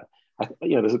particular.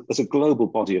 You know, there's a global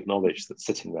body of knowledge that's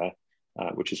sitting there,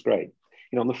 which is great.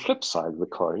 You know, on the flip side of the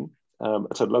coin,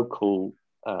 at a local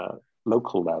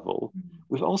level,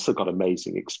 we've also got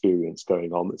amazing experience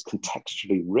going on that's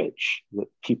contextually rich, that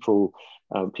people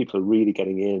are really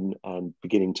getting in and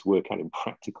beginning to work out in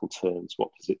practical terms, what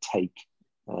does it take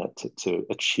to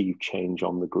achieve change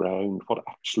on the ground, what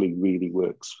actually really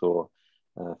works for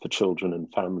children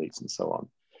and families and so on.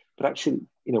 But actually,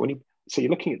 you know, so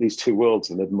you're looking at these 2 worlds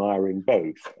and admiring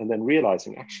both, and then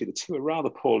realizing actually the 2 are rather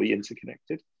poorly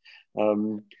interconnected.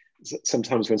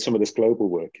 Sometimes when some of this global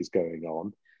work is going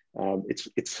on,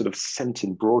 it's sort of sent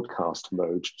in broadcast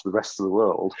mode to the rest of the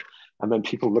world, and then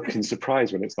people look in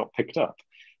surprise when it's not picked up.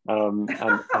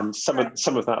 And some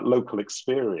of that local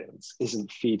experience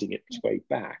isn't feeding its way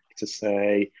back to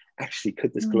say, actually,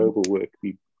 could this global work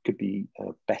be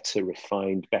better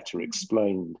refined, better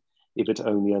explained if it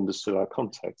only understood our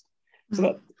context? So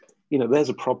that, you know, there's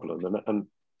a problem, and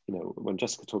you know, when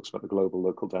Jessica talks about the global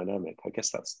local dynamic, I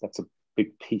guess that's a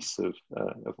big piece of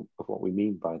what we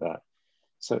mean by that.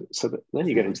 So then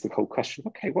you get into the whole question,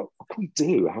 okay, what can we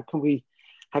do? How can we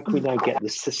now get the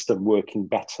system working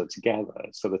better together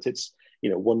so that it's, you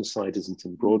know, one side isn't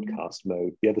in broadcast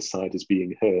mode, the other side is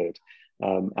being heard,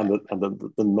 and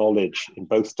the knowledge in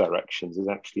both directions is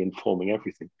actually informing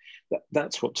everything.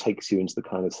 That's what takes you into the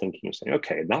kind of thinking of saying,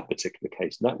 okay, in that particular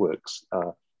case, networks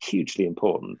are hugely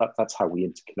important. That's how we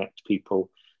interconnect people.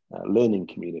 Learning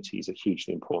communities are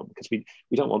hugely important because we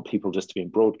don't want people just to be in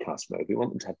broadcast mode. We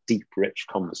want them to have deep, rich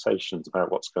conversations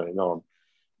about what's going on.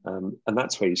 And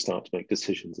that's where you start to make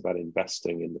decisions about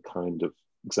investing in the kind of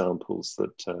examples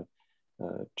that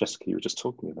Jessica, you were just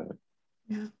talking about.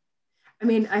 Yeah. I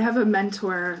mean, I have a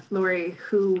mentor, Lori,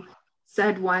 who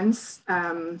said once,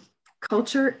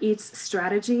 culture eats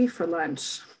strategy for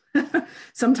lunch,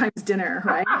 sometimes dinner,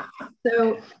 right?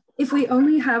 So if we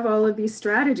only have all of these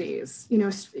strategies, you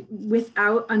know,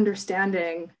 without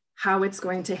understanding how it's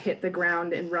going to hit the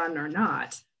ground and run or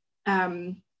not,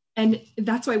 and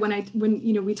that's why when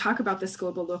you know, we talk about this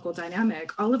global local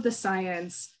dynamic, all of the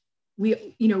science,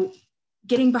 you know,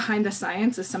 getting behind the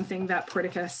science is something that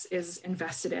Porticus is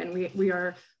invested in. We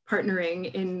are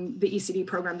partnering in the ECD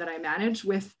program that I manage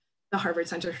with the Harvard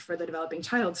Center for the Developing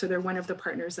Child. So they're one of the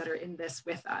partners that are in this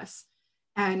with us.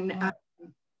 And,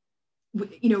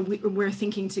 you know, we're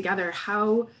thinking together,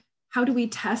 how do we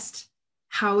test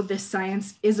how this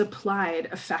science is applied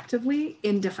effectively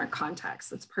in different contexts?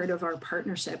 That's part of our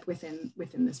partnership within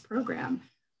this program.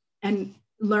 And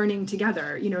learning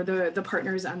together, you know, the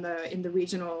partners in the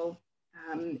regional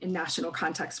in national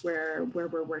context where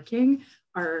we're working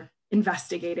are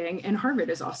investigating, and Harvard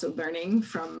is also learning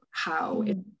from how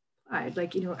it's applied,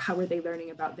 like, you know, how are they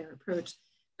learning about their approach?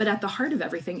 But at the heart of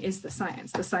everything is the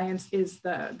science. The science is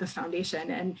the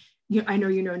foundation. And I know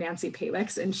you know Nancy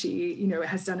Palix, and she, you know,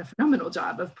 has done a phenomenal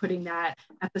job of putting that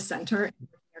at the center and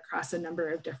working across a number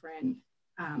of different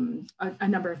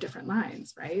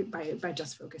lines, right? By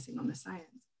just focusing on the science.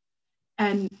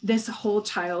 And this whole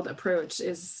child approach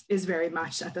is very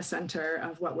much at the center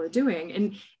of what we're doing.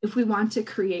 And if we want to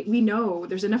create, we know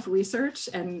there's enough research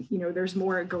and there's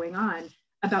more going on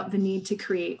about the need to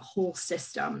create whole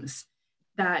systems,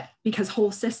 because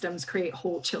whole systems create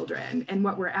whole children. And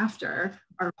what we're after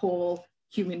are whole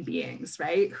human beings,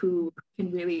 right? Who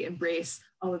can really embrace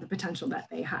all of the potential that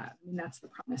they have. I mean, that's the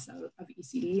promise of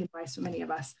ECD and why so many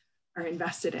of us are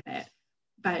invested in it.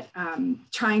 But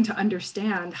trying to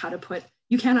understand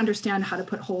you can't understand how to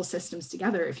put whole systems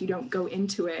together if you don't go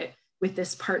into it with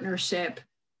this partnership,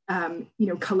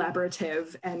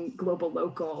 collaborative and global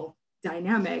local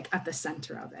dynamic at the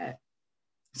center of it.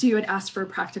 So you had asked for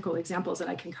practical examples, and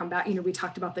I can come back. We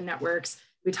talked about the networks,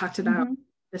 we talked about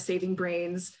the Saving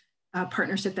Brains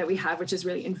partnership that we have, which is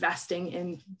really investing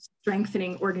in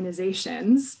strengthening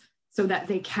organizations so that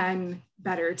they can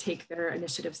better take their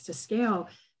initiatives to scale.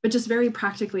 But just very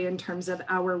practically in terms of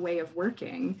our way of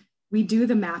working, we do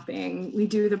the mapping, we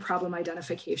do the problem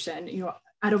identification,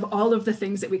 out of all of the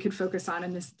things that we could focus on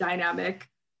in this dynamic,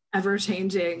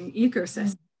 ever-changing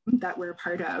ecosystem that we're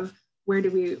part of, where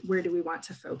do we want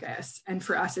to focus? And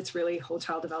for us, it's really whole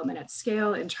child development at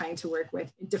scale and trying to work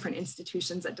with different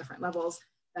institutions at different levels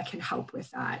that can help with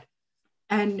that.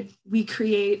 And we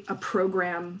create a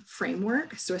program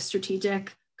framework, so a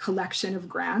strategic collection of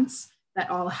grants that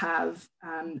all have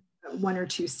one or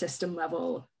two system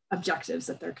level objectives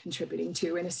that they're contributing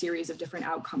to in a series of different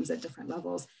outcomes at different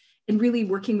levels. And really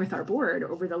working with our board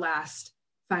over the last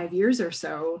 5 years or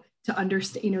so to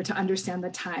understand the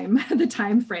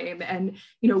time frame and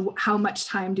how much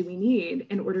time do we need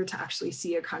in order to actually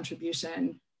see a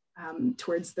contribution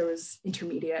towards those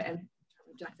intermediate and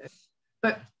objectives.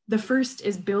 But the first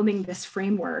is building this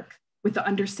framework with the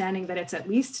understanding that it's at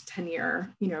least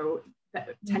 10-year, 10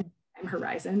 time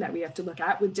horizon that we have to look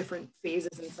at with different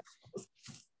phases and cycles.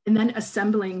 And then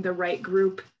assembling the right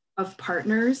group of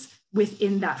partners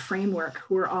within that framework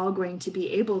who are all going to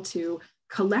be able to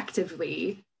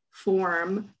collectively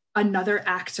form another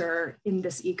actor in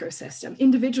this ecosystem.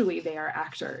 Individually, they are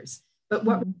actors, but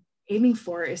what we're aiming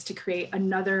for is to create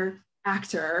another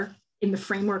actor in the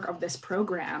framework of this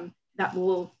program that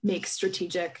will make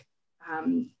strategic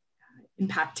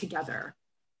impact together.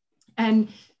 And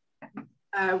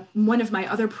one of my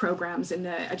other programs in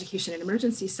the education and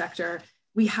emergency sector,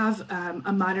 we have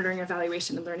a monitoring,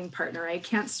 evaluation, and learning partner. I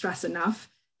can't stress enough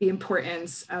the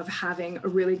importance of having a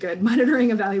really good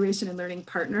monitoring, evaluation, and learning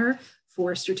partner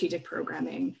for strategic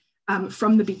programming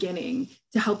from the beginning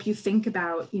to help you think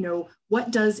about,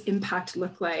 what does impact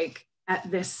look like at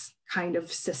this kind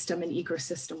of system and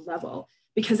ecosystem level?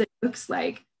 Because it looks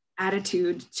like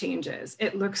attitude changes,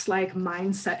 it looks like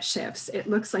mindset shifts, it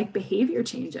looks like behavior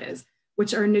changes,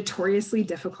 which are notoriously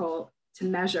difficult to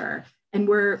measure. And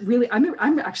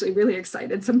I'm actually really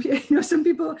excited. Some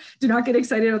people do not get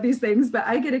excited about these things, but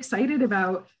I get excited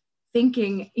about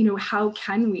thinking, how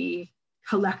can we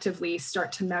collectively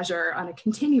start to measure on a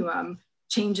continuum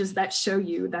changes that show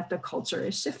you that the culture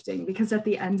is shifting? Because at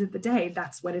the end of the day,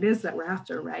 that's what it is that we're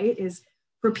after, right? Is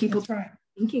for people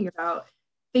thinking about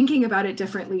it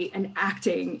differently and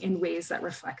acting in ways that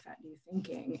reflect that new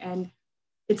thinking. And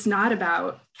it's not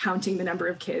about counting the number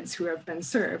of kids who have been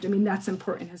served. I mean, that's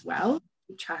important as well,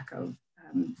 keep track of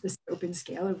the scope and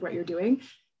scale of what you're doing,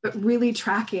 but really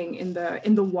tracking in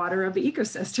the water of the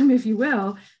ecosystem, if you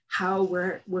will, how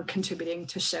we're contributing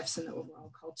to shifts in the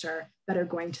overall culture that are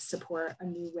going to support a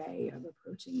new way of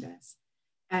approaching this.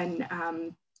 And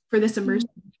for this immersion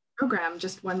program,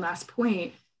 just one last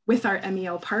point, with our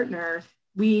MEL partner,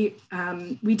 we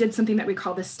did something that we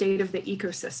call the State of the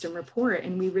Ecosystem report,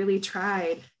 and we really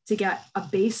tried to get a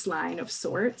baseline of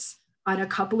sorts on a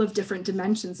couple of different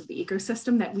dimensions of the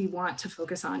ecosystem that we want to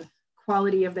focus on.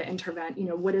 Quality of the intervention,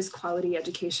 what does quality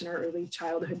education or early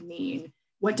childhood mean?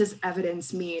 What does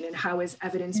evidence mean, and how is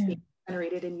evidence being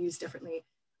generated and used differently?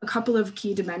 A couple of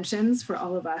key dimensions for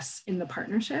all of us in the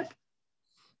partnership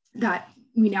that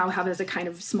we now have as a kind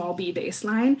of small b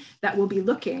baseline that will be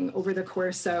looking over the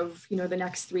course of the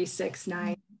next 3, 6,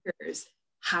 9 years,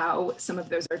 how some of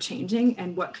those are changing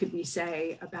and what could we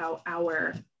say about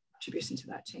our contribution to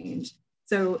that change.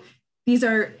 So these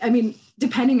are,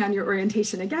 depending on your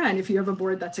orientation, again, if you have a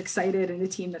board that's excited and a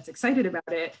team that's excited about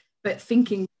it, but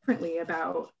thinking differently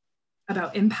about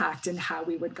impact and how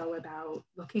we would go about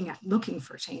looking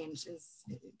for change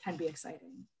can be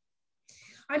exciting.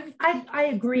 I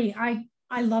agree.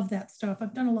 I love that stuff.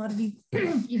 I've done a lot of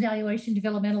evaluation,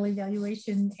 developmental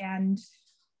evaluation, and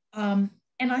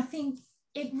I think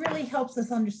it really helps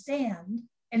us understand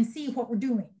and see what we're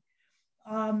doing.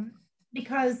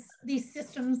 because these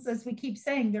systems, as we keep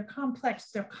saying, they're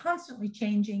complex, they're constantly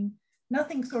changing,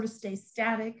 nothing sort of stays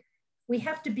static. We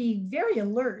have to be very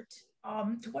alert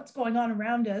to what's going on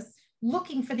around us,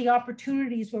 looking for the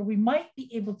opportunities where we might be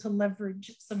able to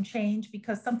leverage some change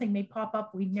because something may pop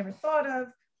up we never thought of,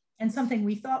 and something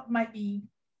we thought might be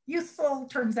useful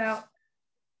turns out,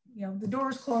 you know, the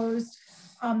door's closed.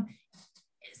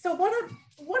 So what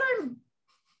I'm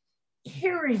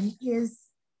hearing is,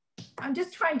 I'm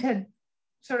just trying to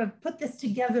sort of put this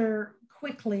together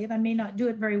quickly, and I may not do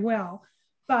it very well,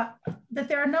 but that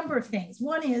there are a number of things.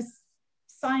 One is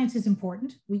science is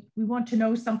important. We want to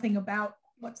know something about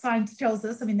what science tells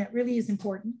us. I mean, that really is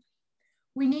important.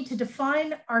 We need to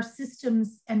define our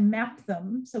systems and map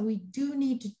them. So we do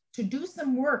need to do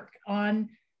some work on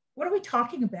what are we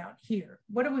talking about here?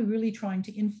 What are we really trying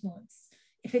to influence?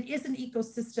 If it is an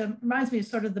ecosystem, it reminds me of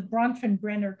sort of the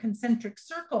Bronfenbrenner concentric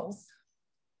circles,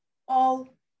 all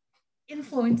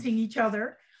influencing each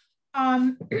other,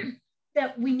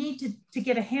 that we need to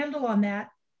get a handle on that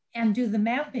and do the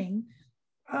mapping.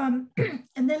 And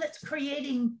then it's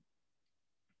creating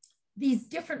these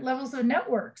different levels of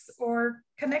networks or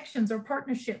connections or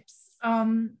partnerships,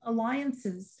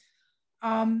 alliances.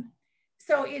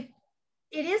 So it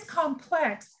is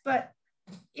complex, but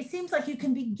it seems like you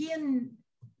can begin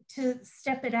to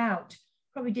step it out.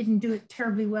 Probably didn't do it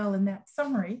terribly well in that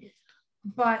summary,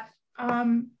 but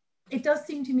it does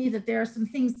seem to me that there are some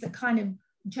things that kind of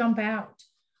jump out.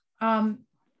 And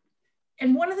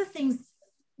one of the things,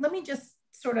 let me just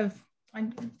sort of, I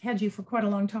had you for quite a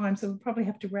long time, so we'll probably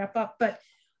have to wrap up, but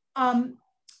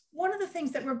one of the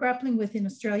things that we're grappling with in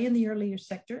Australia in the early years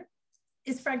sector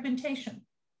is fragmentation.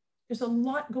 There's a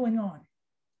lot going on,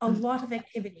 a lot of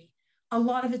activity. A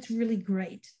lot of it's really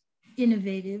great,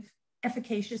 innovative,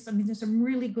 efficacious. I mean, there's some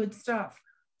really good stuff.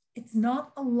 It's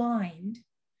not aligned.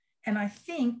 And I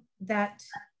think that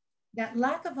that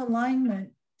lack of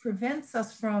alignment prevents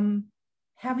us from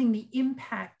having the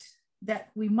impact that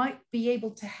we might be able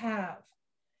to have.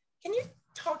 Can you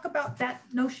talk about that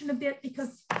notion a bit?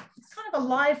 Because it's kind of a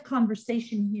live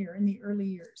conversation here in the early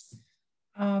years.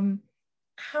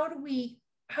 How do we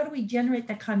generate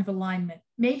that kind of alignment?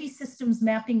 Maybe systems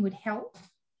mapping would help.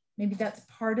 Maybe that's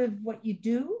part of what you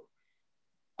do.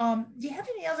 Do you have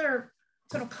any other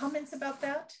sort of comments about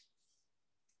that?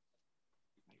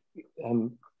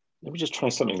 Let me just try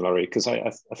something, Laurie, because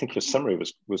I think your summary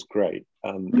was great.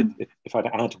 If I'd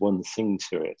add one thing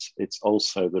to it, it's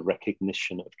also the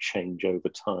recognition of change over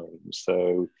time.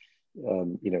 So,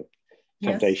 you know,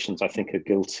 foundations, yes, I think, are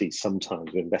guilty sometimes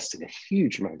of investing a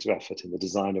huge amount of effort in the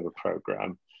design of a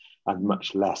program and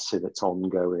much less in its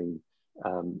ongoing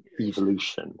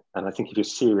evolution. And I think if you're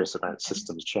serious about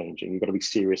systems changing, you've got to be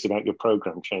serious about your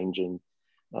program changing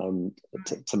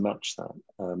to match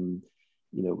that.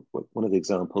 You know, one of the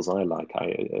examples I like,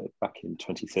 back in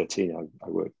 2013, I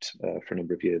worked for a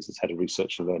number of years as head of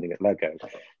research and learning at Lego.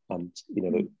 And, you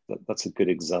know, that's a good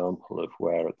example of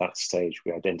where at that stage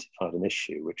we identified an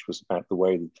issue, which was about the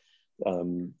way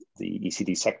the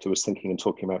ECD sector was thinking and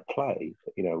talking about play.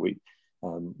 You know,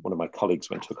 one of my colleagues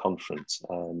went to a conference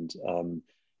and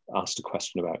asked a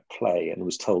question about play and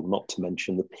was told not to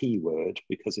mention the P word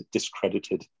because it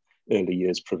discredited early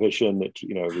years provision. That,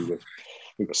 you know,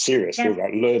 we were serious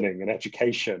about learning and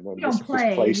education, and this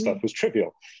play stuff was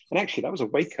trivial. And actually that was a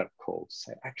wake-up call to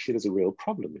say, actually there's a real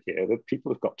problem here, that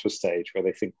people have got to a stage where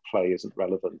they think play isn't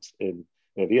relevant in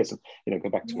early years. And, you know, go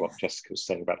back to what Jessica was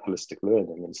saying about holistic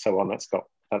learning and so on,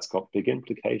 that's got big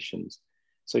implications.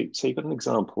 So you've got an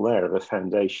example there of a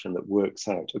foundation that works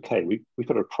out, okay, we've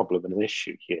got a problem and an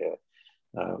issue here.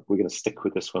 We're going to stick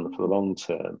with this one for the long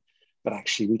term. But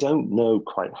actually, we don't know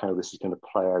quite how this is going to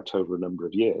play out over a number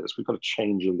of years. We've got to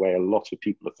change the way a lot of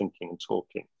people are thinking and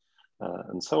talking,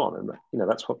 and so on. And, you know,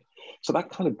 that's what. So that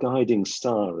kind of guiding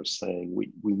star of saying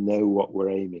we know what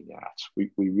we're aiming at.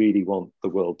 We really want the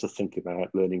world to think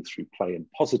about learning through play in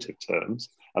positive terms,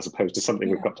 as opposed to something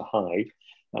we've got to hide.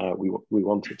 We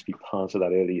want it to be part of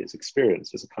that early years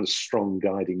experience as a kind of strong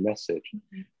guiding message.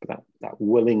 But that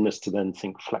willingness to then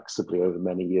think flexibly over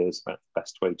many years about the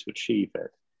best way to achieve it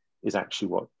is actually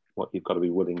what you've got to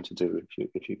be willing to do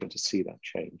if you're going to see that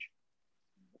change.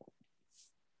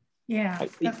 Yeah.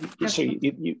 So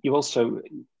you also,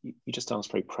 you just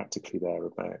asked very practically there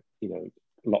about, you know,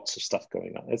 lots of stuff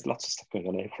going on. There's lots of stuff going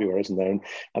on everywhere, isn't there?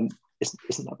 And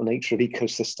isn't that the nature of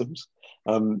ecosystems?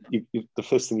 The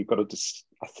first thing you've got to,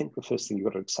 I think the first thing you've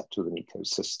got to accept with an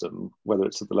ecosystem, whether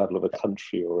it's at the level of a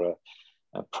country or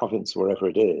a province, or wherever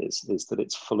it is that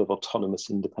it's full of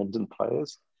autonomous, independent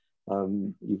players.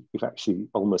 You've actually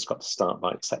almost got to start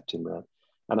by accepting that.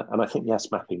 And I think,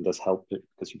 yes, mapping does help it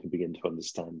because you can begin to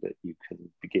understand it. You can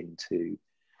begin to,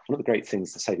 one of the great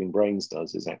things the Saving Brains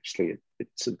does is actually it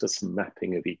sort of does some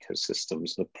mapping of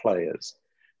ecosystems and of players.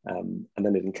 And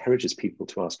then it encourages people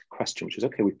to ask a question, which is,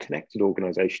 okay, we've connected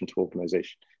organization to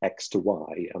organization X to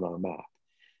Y on our map.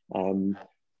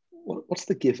 What's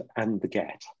the give and the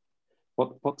get?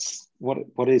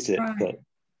 What is it Right. that,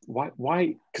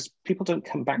 why, because people don't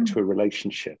come back to a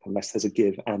relationship unless there's a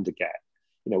give and a get.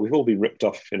 You know, we've all been ripped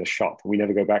off in a shop and we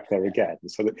never go back there again.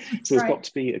 So there's got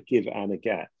to be a give and a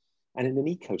get. And in an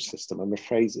ecosystem, I'm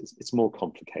afraid it's more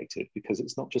complicated because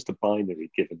it's not just a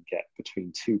binary give and get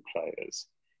between two players.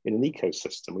 In an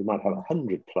ecosystem, we might have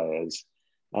 100 players.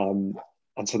 And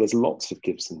so there's lots of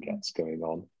gives and gets going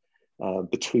on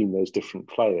between those different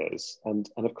players. And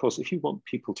of course, if you want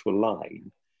people to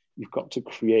align, you've got to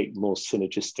create more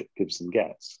synergistic gives and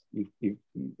gets.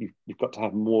 You've got to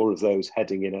have more of those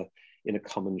heading in a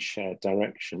common shared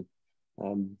direction.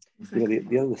 Exactly. You know,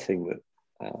 the other thing that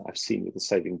I've seen with the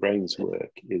Saving Brains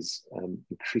work is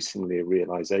increasingly a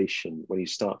realization when you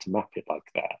start to map it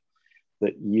like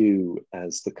that you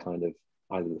as the kind of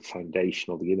either the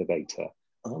foundation or the innovator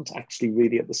aren't actually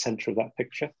really at the center of that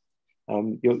picture.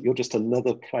 You're just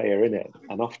another player in it.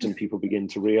 And often people begin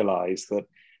to realize that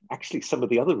actually some of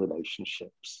the other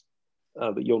relationships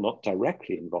that you're not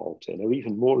directly involved in are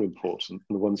even more important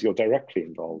than the ones you're directly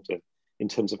involved in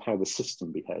terms of how the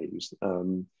system behaves.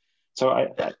 So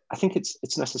I think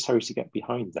it's necessary to get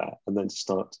behind that and then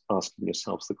start asking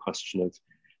yourselves the question of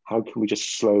how can we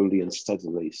just slowly and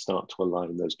steadily start to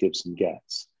align those gives and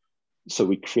gets so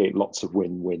we create lots of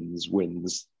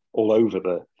wins all over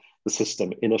the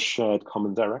system in a shared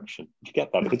common direction. If you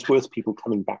get that, if it's worth people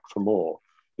coming back for more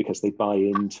because they buy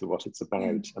into what it's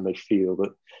about and they feel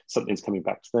that something's coming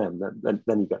back to them,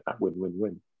 then you get that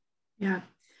win-win-win. Yeah.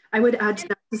 I would add to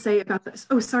that to say about this.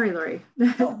 Oh, sorry, Laurie.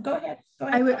 Oh, go ahead.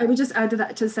 I would just add to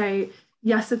that to say,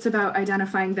 yes, it's about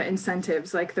identifying the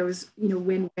incentives, like those,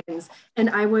 win-wins. And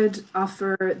I would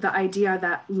offer the idea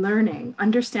that learning,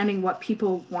 understanding what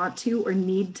people want to or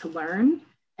need to learn,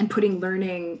 and putting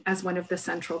learning as one of the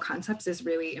central concepts is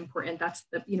really important. That's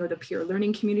the peer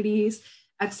learning communities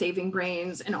at Saving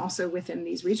Brains, and also within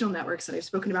these regional networks that I've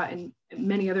spoken about in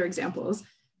many other examples.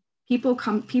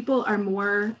 People are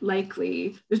more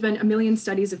likely, there's been a million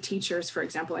studies of teachers, for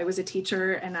example. I was a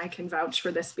teacher and I can vouch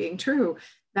for this being true,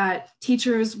 that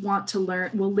teachers want to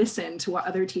learn, will listen to what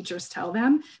other teachers tell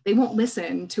them. They won't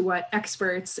listen to what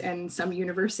experts and some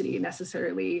university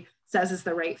necessarily says is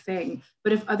the right thing.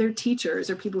 But if other teachers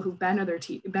or people who've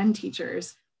been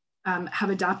teachers have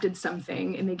adopted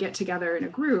something and they get together in a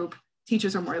group,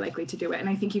 teachers are more likely to do it. And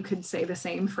I think you could say the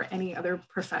same for any other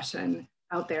profession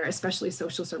out there, especially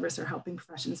social service or helping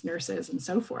professions, nurses, and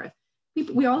so forth.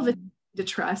 We all have to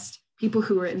trust people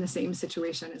who are in the same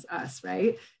situation as us,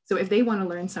 right? So if they want to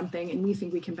learn something and we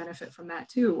think we can benefit from that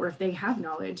too, or if they have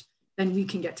knowledge, then we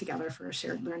can get together for a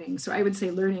shared learning. So I would say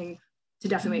learning to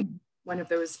definitely one of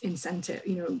those incentive,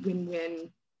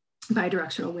 win-win,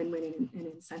 bi-directional win-win and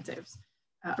incentives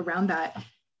around that.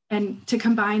 And to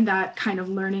combine that kind of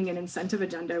learning and incentive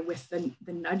agenda with the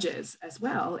nudges as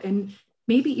well. And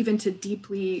maybe even to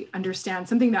deeply understand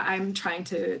something that I'm trying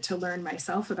to learn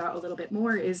myself about a little bit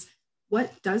more is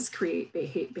what does create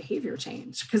behavior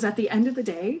change? Because at the end of the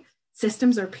day,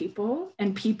 systems are people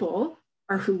and people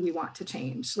are who we want to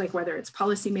change. Like whether it's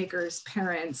policymakers,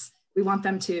 parents, we want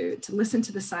them to listen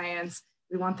to the science.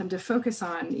 We want them to focus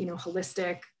on,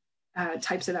 holistic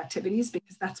types of activities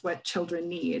because that's what children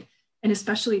need. And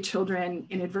especially children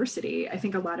in adversity. I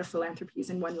think a lot of philanthropies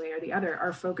in one way or the other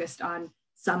are focused on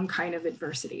some kind of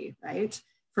adversity, right?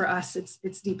 For us,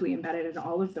 it's deeply embedded in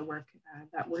all of the work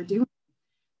that we're doing.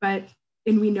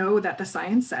 And we know that the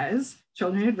science says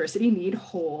children in adversity need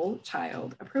whole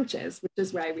child approaches, which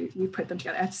is why we put them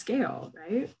together at scale,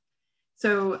 right?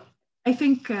 So I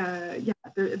think,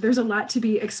 there's a lot to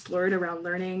be explored around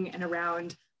learning and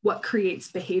around what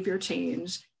creates behavior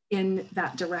change in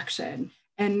that direction.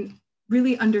 And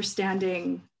really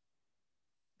understanding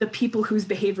the people whose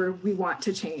behavior we want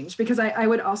to change. Because I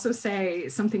would also say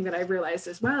something that I've realized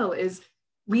as well is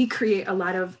we create a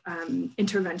lot of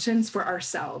interventions for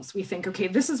ourselves. We think, okay,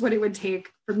 this is what it would take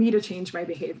for me to change my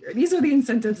behavior. These are the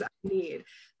incentives I need.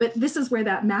 But this is where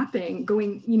that mapping,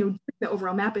 going, the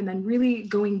overall map, and then really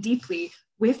going deeply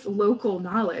with local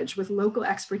knowledge, with local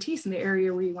expertise in the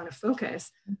area where you want to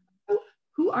focus.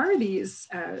 Who are these,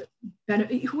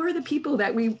 who are the people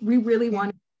that we really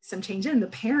want some change in, the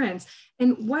parents,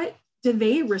 and what do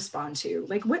they respond to?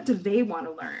 Like, what do they want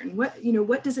to learn?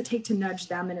 What does it take to nudge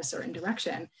them in a certain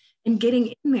direction? And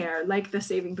getting in there, like the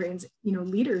Saving Brains,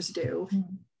 leaders do,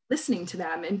 listening to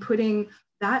them and putting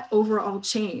that overall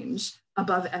change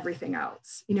above everything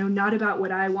else, not about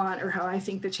what I want or how I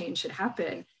think the change should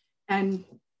happen. And,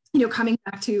 coming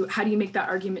back to how do you make that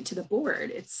argument to the board?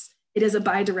 It is a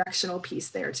bi-directional piece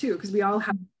there too, because we all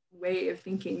have a way of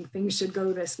thinking things should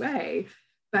go this way,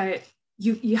 but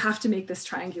you have to make this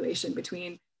triangulation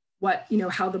between what,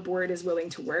 how the board is willing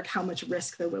to work, how much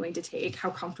risk they're willing to take, how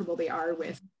comfortable they are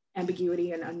with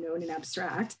ambiguity and unknown and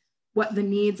abstract, what the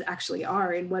needs actually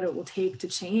are and what it will take to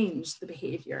change the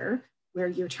behavior where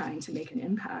you're trying to make an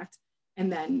impact. And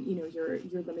then, your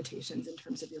limitations in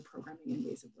terms of your programming and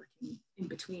ways of working in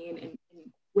between and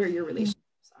where your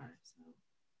relationships are. So.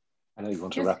 I know you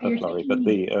want to wrap up, Laurie, but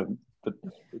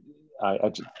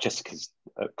Jessica's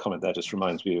comment there just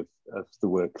reminds me of the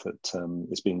work that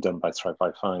is being done by Thrive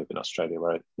by Five in Australia,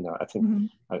 where I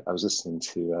think I was listening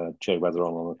to Jay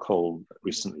Weatherall on a call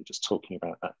recently, just talking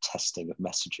about that testing of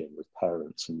messaging with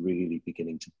parents and really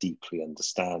beginning to deeply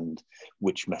understand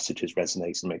which messages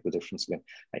resonate and make the difference again.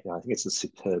 I think it's a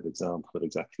superb example of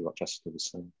exactly what Jessica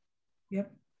was saying.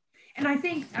 Yep. And I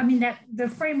think, that the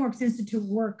Frameworks Institute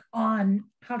work on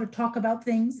how to talk about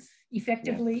things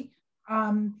effectively. Yeah.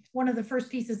 One of the first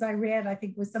pieces I read, I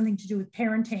think, was something to do with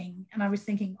parenting. And I was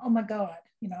thinking, oh my God,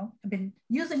 I've been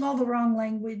using all the wrong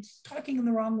language, talking in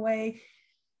the wrong way.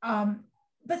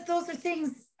 But those are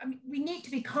things, we need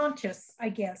to be conscious, I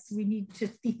guess. We need to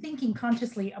be thinking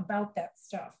consciously about that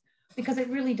stuff because it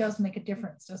really does make a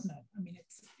difference, doesn't it?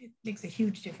 It makes a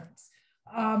huge difference.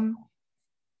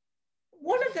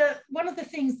 One of the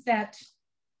things that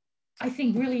I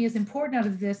think really is important out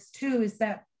of this too is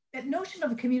that notion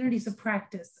of communities of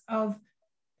practice, of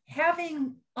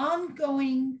having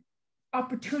ongoing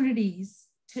opportunities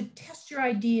to test your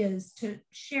ideas, to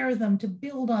share them, to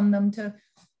build on them, to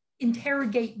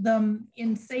interrogate them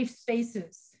in safe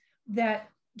spaces, that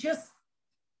just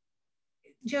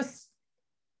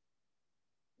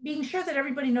being sure that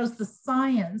everybody knows the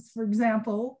science, for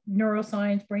example,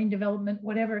 neuroscience, brain development,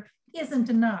 whatever, isn't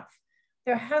enough.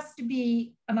 There has to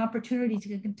be an opportunity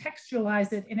to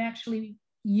contextualize it and actually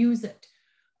use it.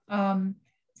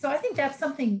 So I think that's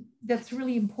something that's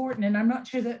really important. And I'm not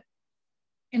sure that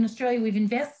in Australia we've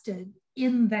invested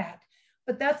in that,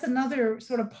 but that's another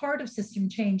sort of part of system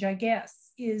change, I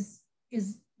guess, is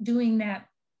doing that,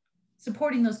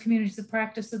 supporting those communities of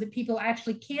practice so that people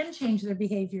actually can change their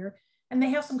behavior and they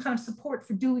have some kind of support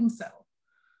for doing so.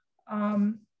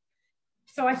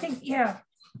 So I think, yeah,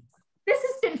 this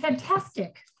has been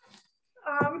fantastic.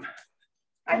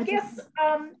 I guess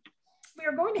we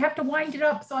are going to have to wind it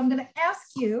up. So I'm going to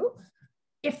ask you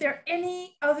if there are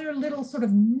any other little sort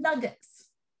of nuggets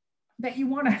that you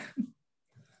want to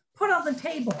put on the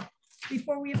table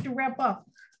before we have to wrap up.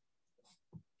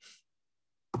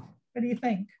 What do you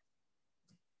think?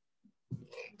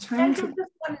 Andrew,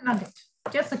 just one nugget.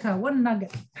 Jessica, one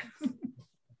nugget.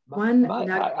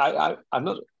 I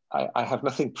have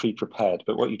nothing pre-prepared,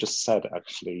 but what you just said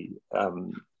actually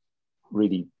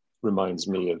really reminds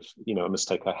me of a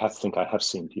mistake I have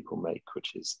seen people make,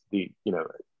 which is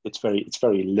it's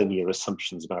very linear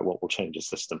assumptions about what will change a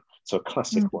system. So a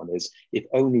classic one is, if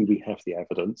only we have the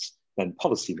evidence, then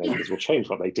policymakers will change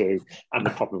what they do and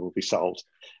the problem will be solved.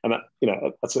 And that,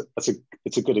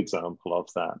 it's a good example of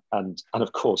that. And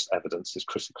of course, evidence is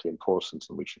critically important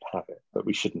and we should have it, but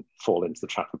we shouldn't fall into the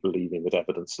trap of believing that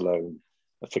evidence alone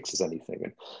fixes anything.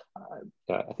 And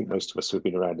I think most of us who have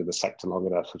been around in the sector long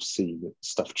enough have seen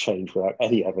stuff change without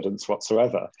any evidence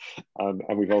whatsoever. And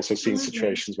we've also seen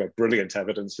situations where brilliant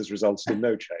evidence has resulted in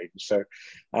no change. So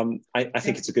I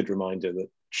think it's a good reminder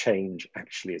that change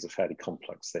actually is a fairly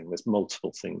complex thing. There's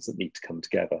multiple things that need to come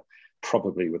together,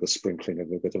 probably with a sprinkling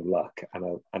of a bit of luck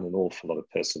and an awful lot of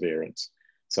perseverance.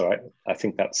 So I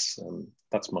think that's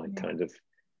my kind of,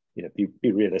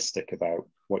 be realistic about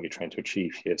what you're trying to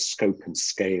achieve here, scope and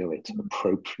scale it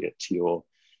appropriate to your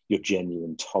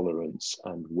genuine tolerance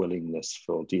and willingness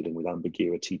for dealing with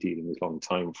ambiguity, dealing with long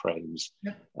time frames.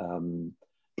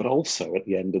 But also at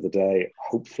the end of the day,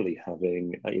 hopefully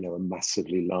having a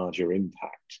massively larger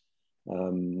impact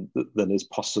than is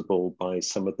possible by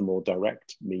some of the more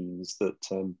direct means that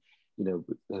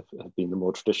have been the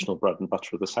more traditional bread and butter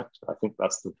of the sector. I think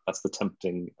that's the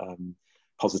tempting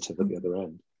positive at the other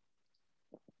end.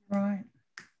 Right.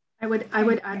 I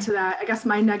would add to that. I guess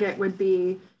my nugget would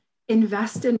be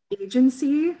invest in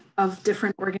agency of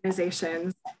different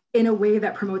organizations in a way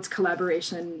that promotes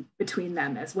collaboration between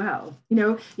them as well.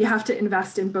 You have to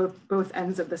invest in both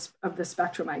ends of the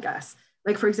spectrum, I guess.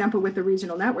 Like, for example, with the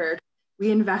regional network,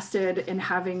 we invested in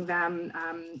having them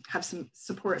have some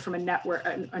support from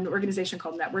an organization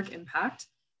called Network Impact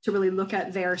to really look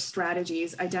at their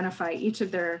strategies, identify each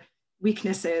of their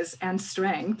weaknesses and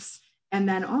strengths, And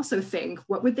then also think,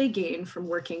 what would they gain from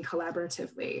working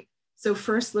collaboratively? So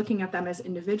first looking at them as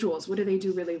individuals, what do they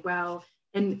do really well?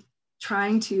 And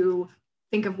trying to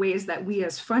think of ways that we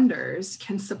as funders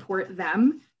can support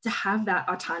them to have that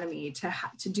autonomy,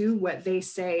 to do what they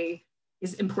say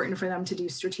is important for them to do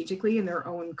strategically in their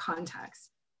own context,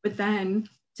 but then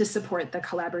to support the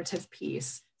collaborative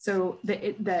piece. So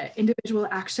the individual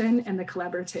action and the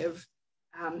collaborative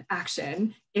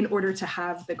action in order to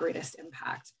have the greatest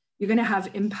impact. You're going to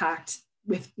have impact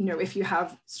with, if you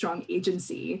have strong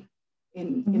agency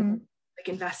in like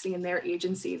investing in their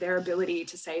agency, their ability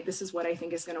to say, this is what I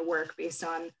think is going to work based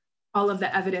on all of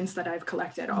the evidence that I've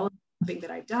collected, all of the thing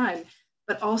that I've done,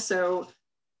 but also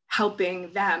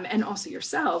helping them and also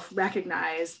yourself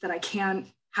recognize that I can't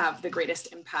have the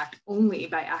greatest impact only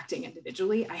by acting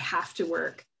individually. I have to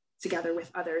work together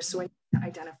with others. So I need to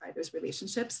identify those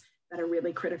relationships that are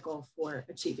really critical for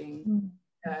achieving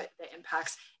the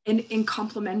impacts in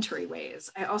complementary ways.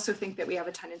 I also think that we have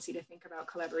a tendency to think about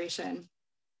collaboration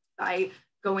by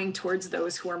going towards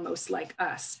those who are most like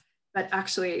us. But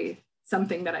actually,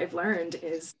 something that I've learned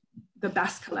is the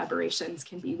best collaborations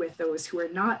can be with those who are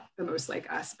not the most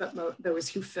like us, but those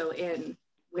who fill in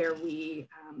where we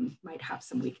might have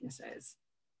some weaknesses.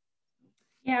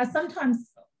 Yeah, sometimes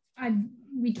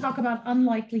we talk about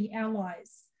unlikely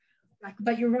allies,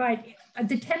 but you're right.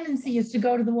 The tendency is to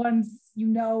go to the ones you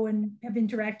know and have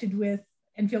interacted with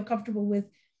and feel comfortable with.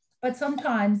 But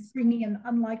sometimes bringing in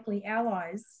unlikely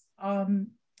allies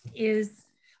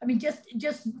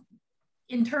just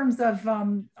in terms of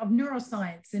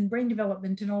neuroscience and brain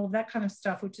development and all of that kind of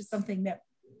stuff, which is something that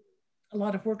a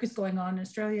lot of work is going on in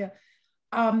Australia.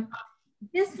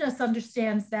 Business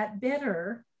understands that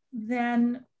better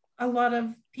than a lot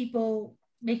of people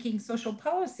making social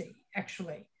policy,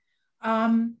 actually.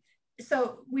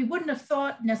 So we wouldn't have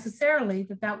thought necessarily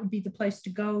that that would be the place to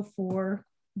go for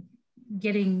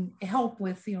getting help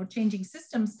with, changing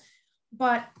systems,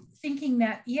 but thinking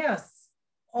that, yes,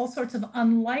 all sorts of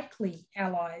unlikely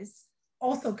allies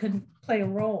also can play a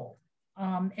role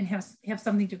and have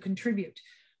something to contribute.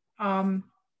 I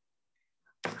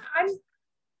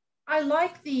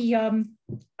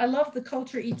love the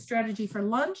culture eat strategy for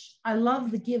lunch. I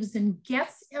love the gives and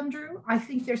gets, Andrew. I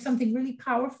think there's something really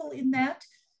powerful in that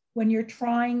when you're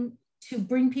trying to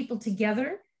bring people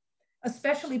together,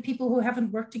 especially people who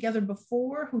haven't worked together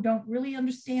before, who don't really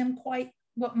understand quite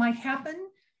what might happen.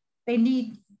 They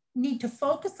need to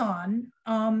focus on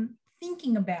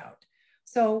thinking about.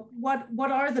 So what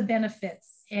are the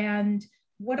benefits and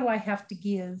what do I have to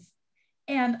give?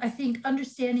 And I think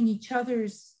understanding each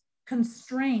other's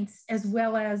constraints as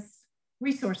well as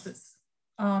resources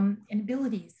and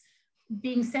abilities,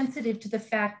 being sensitive to the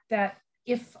fact that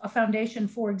if a foundation,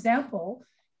 for example,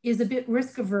 is a bit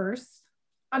risk averse,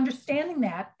 understanding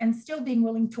that and still being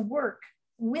willing to work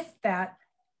with that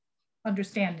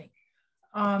understanding.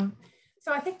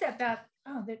 So I think that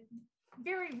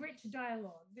very rich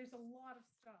dialogue. There's a lot of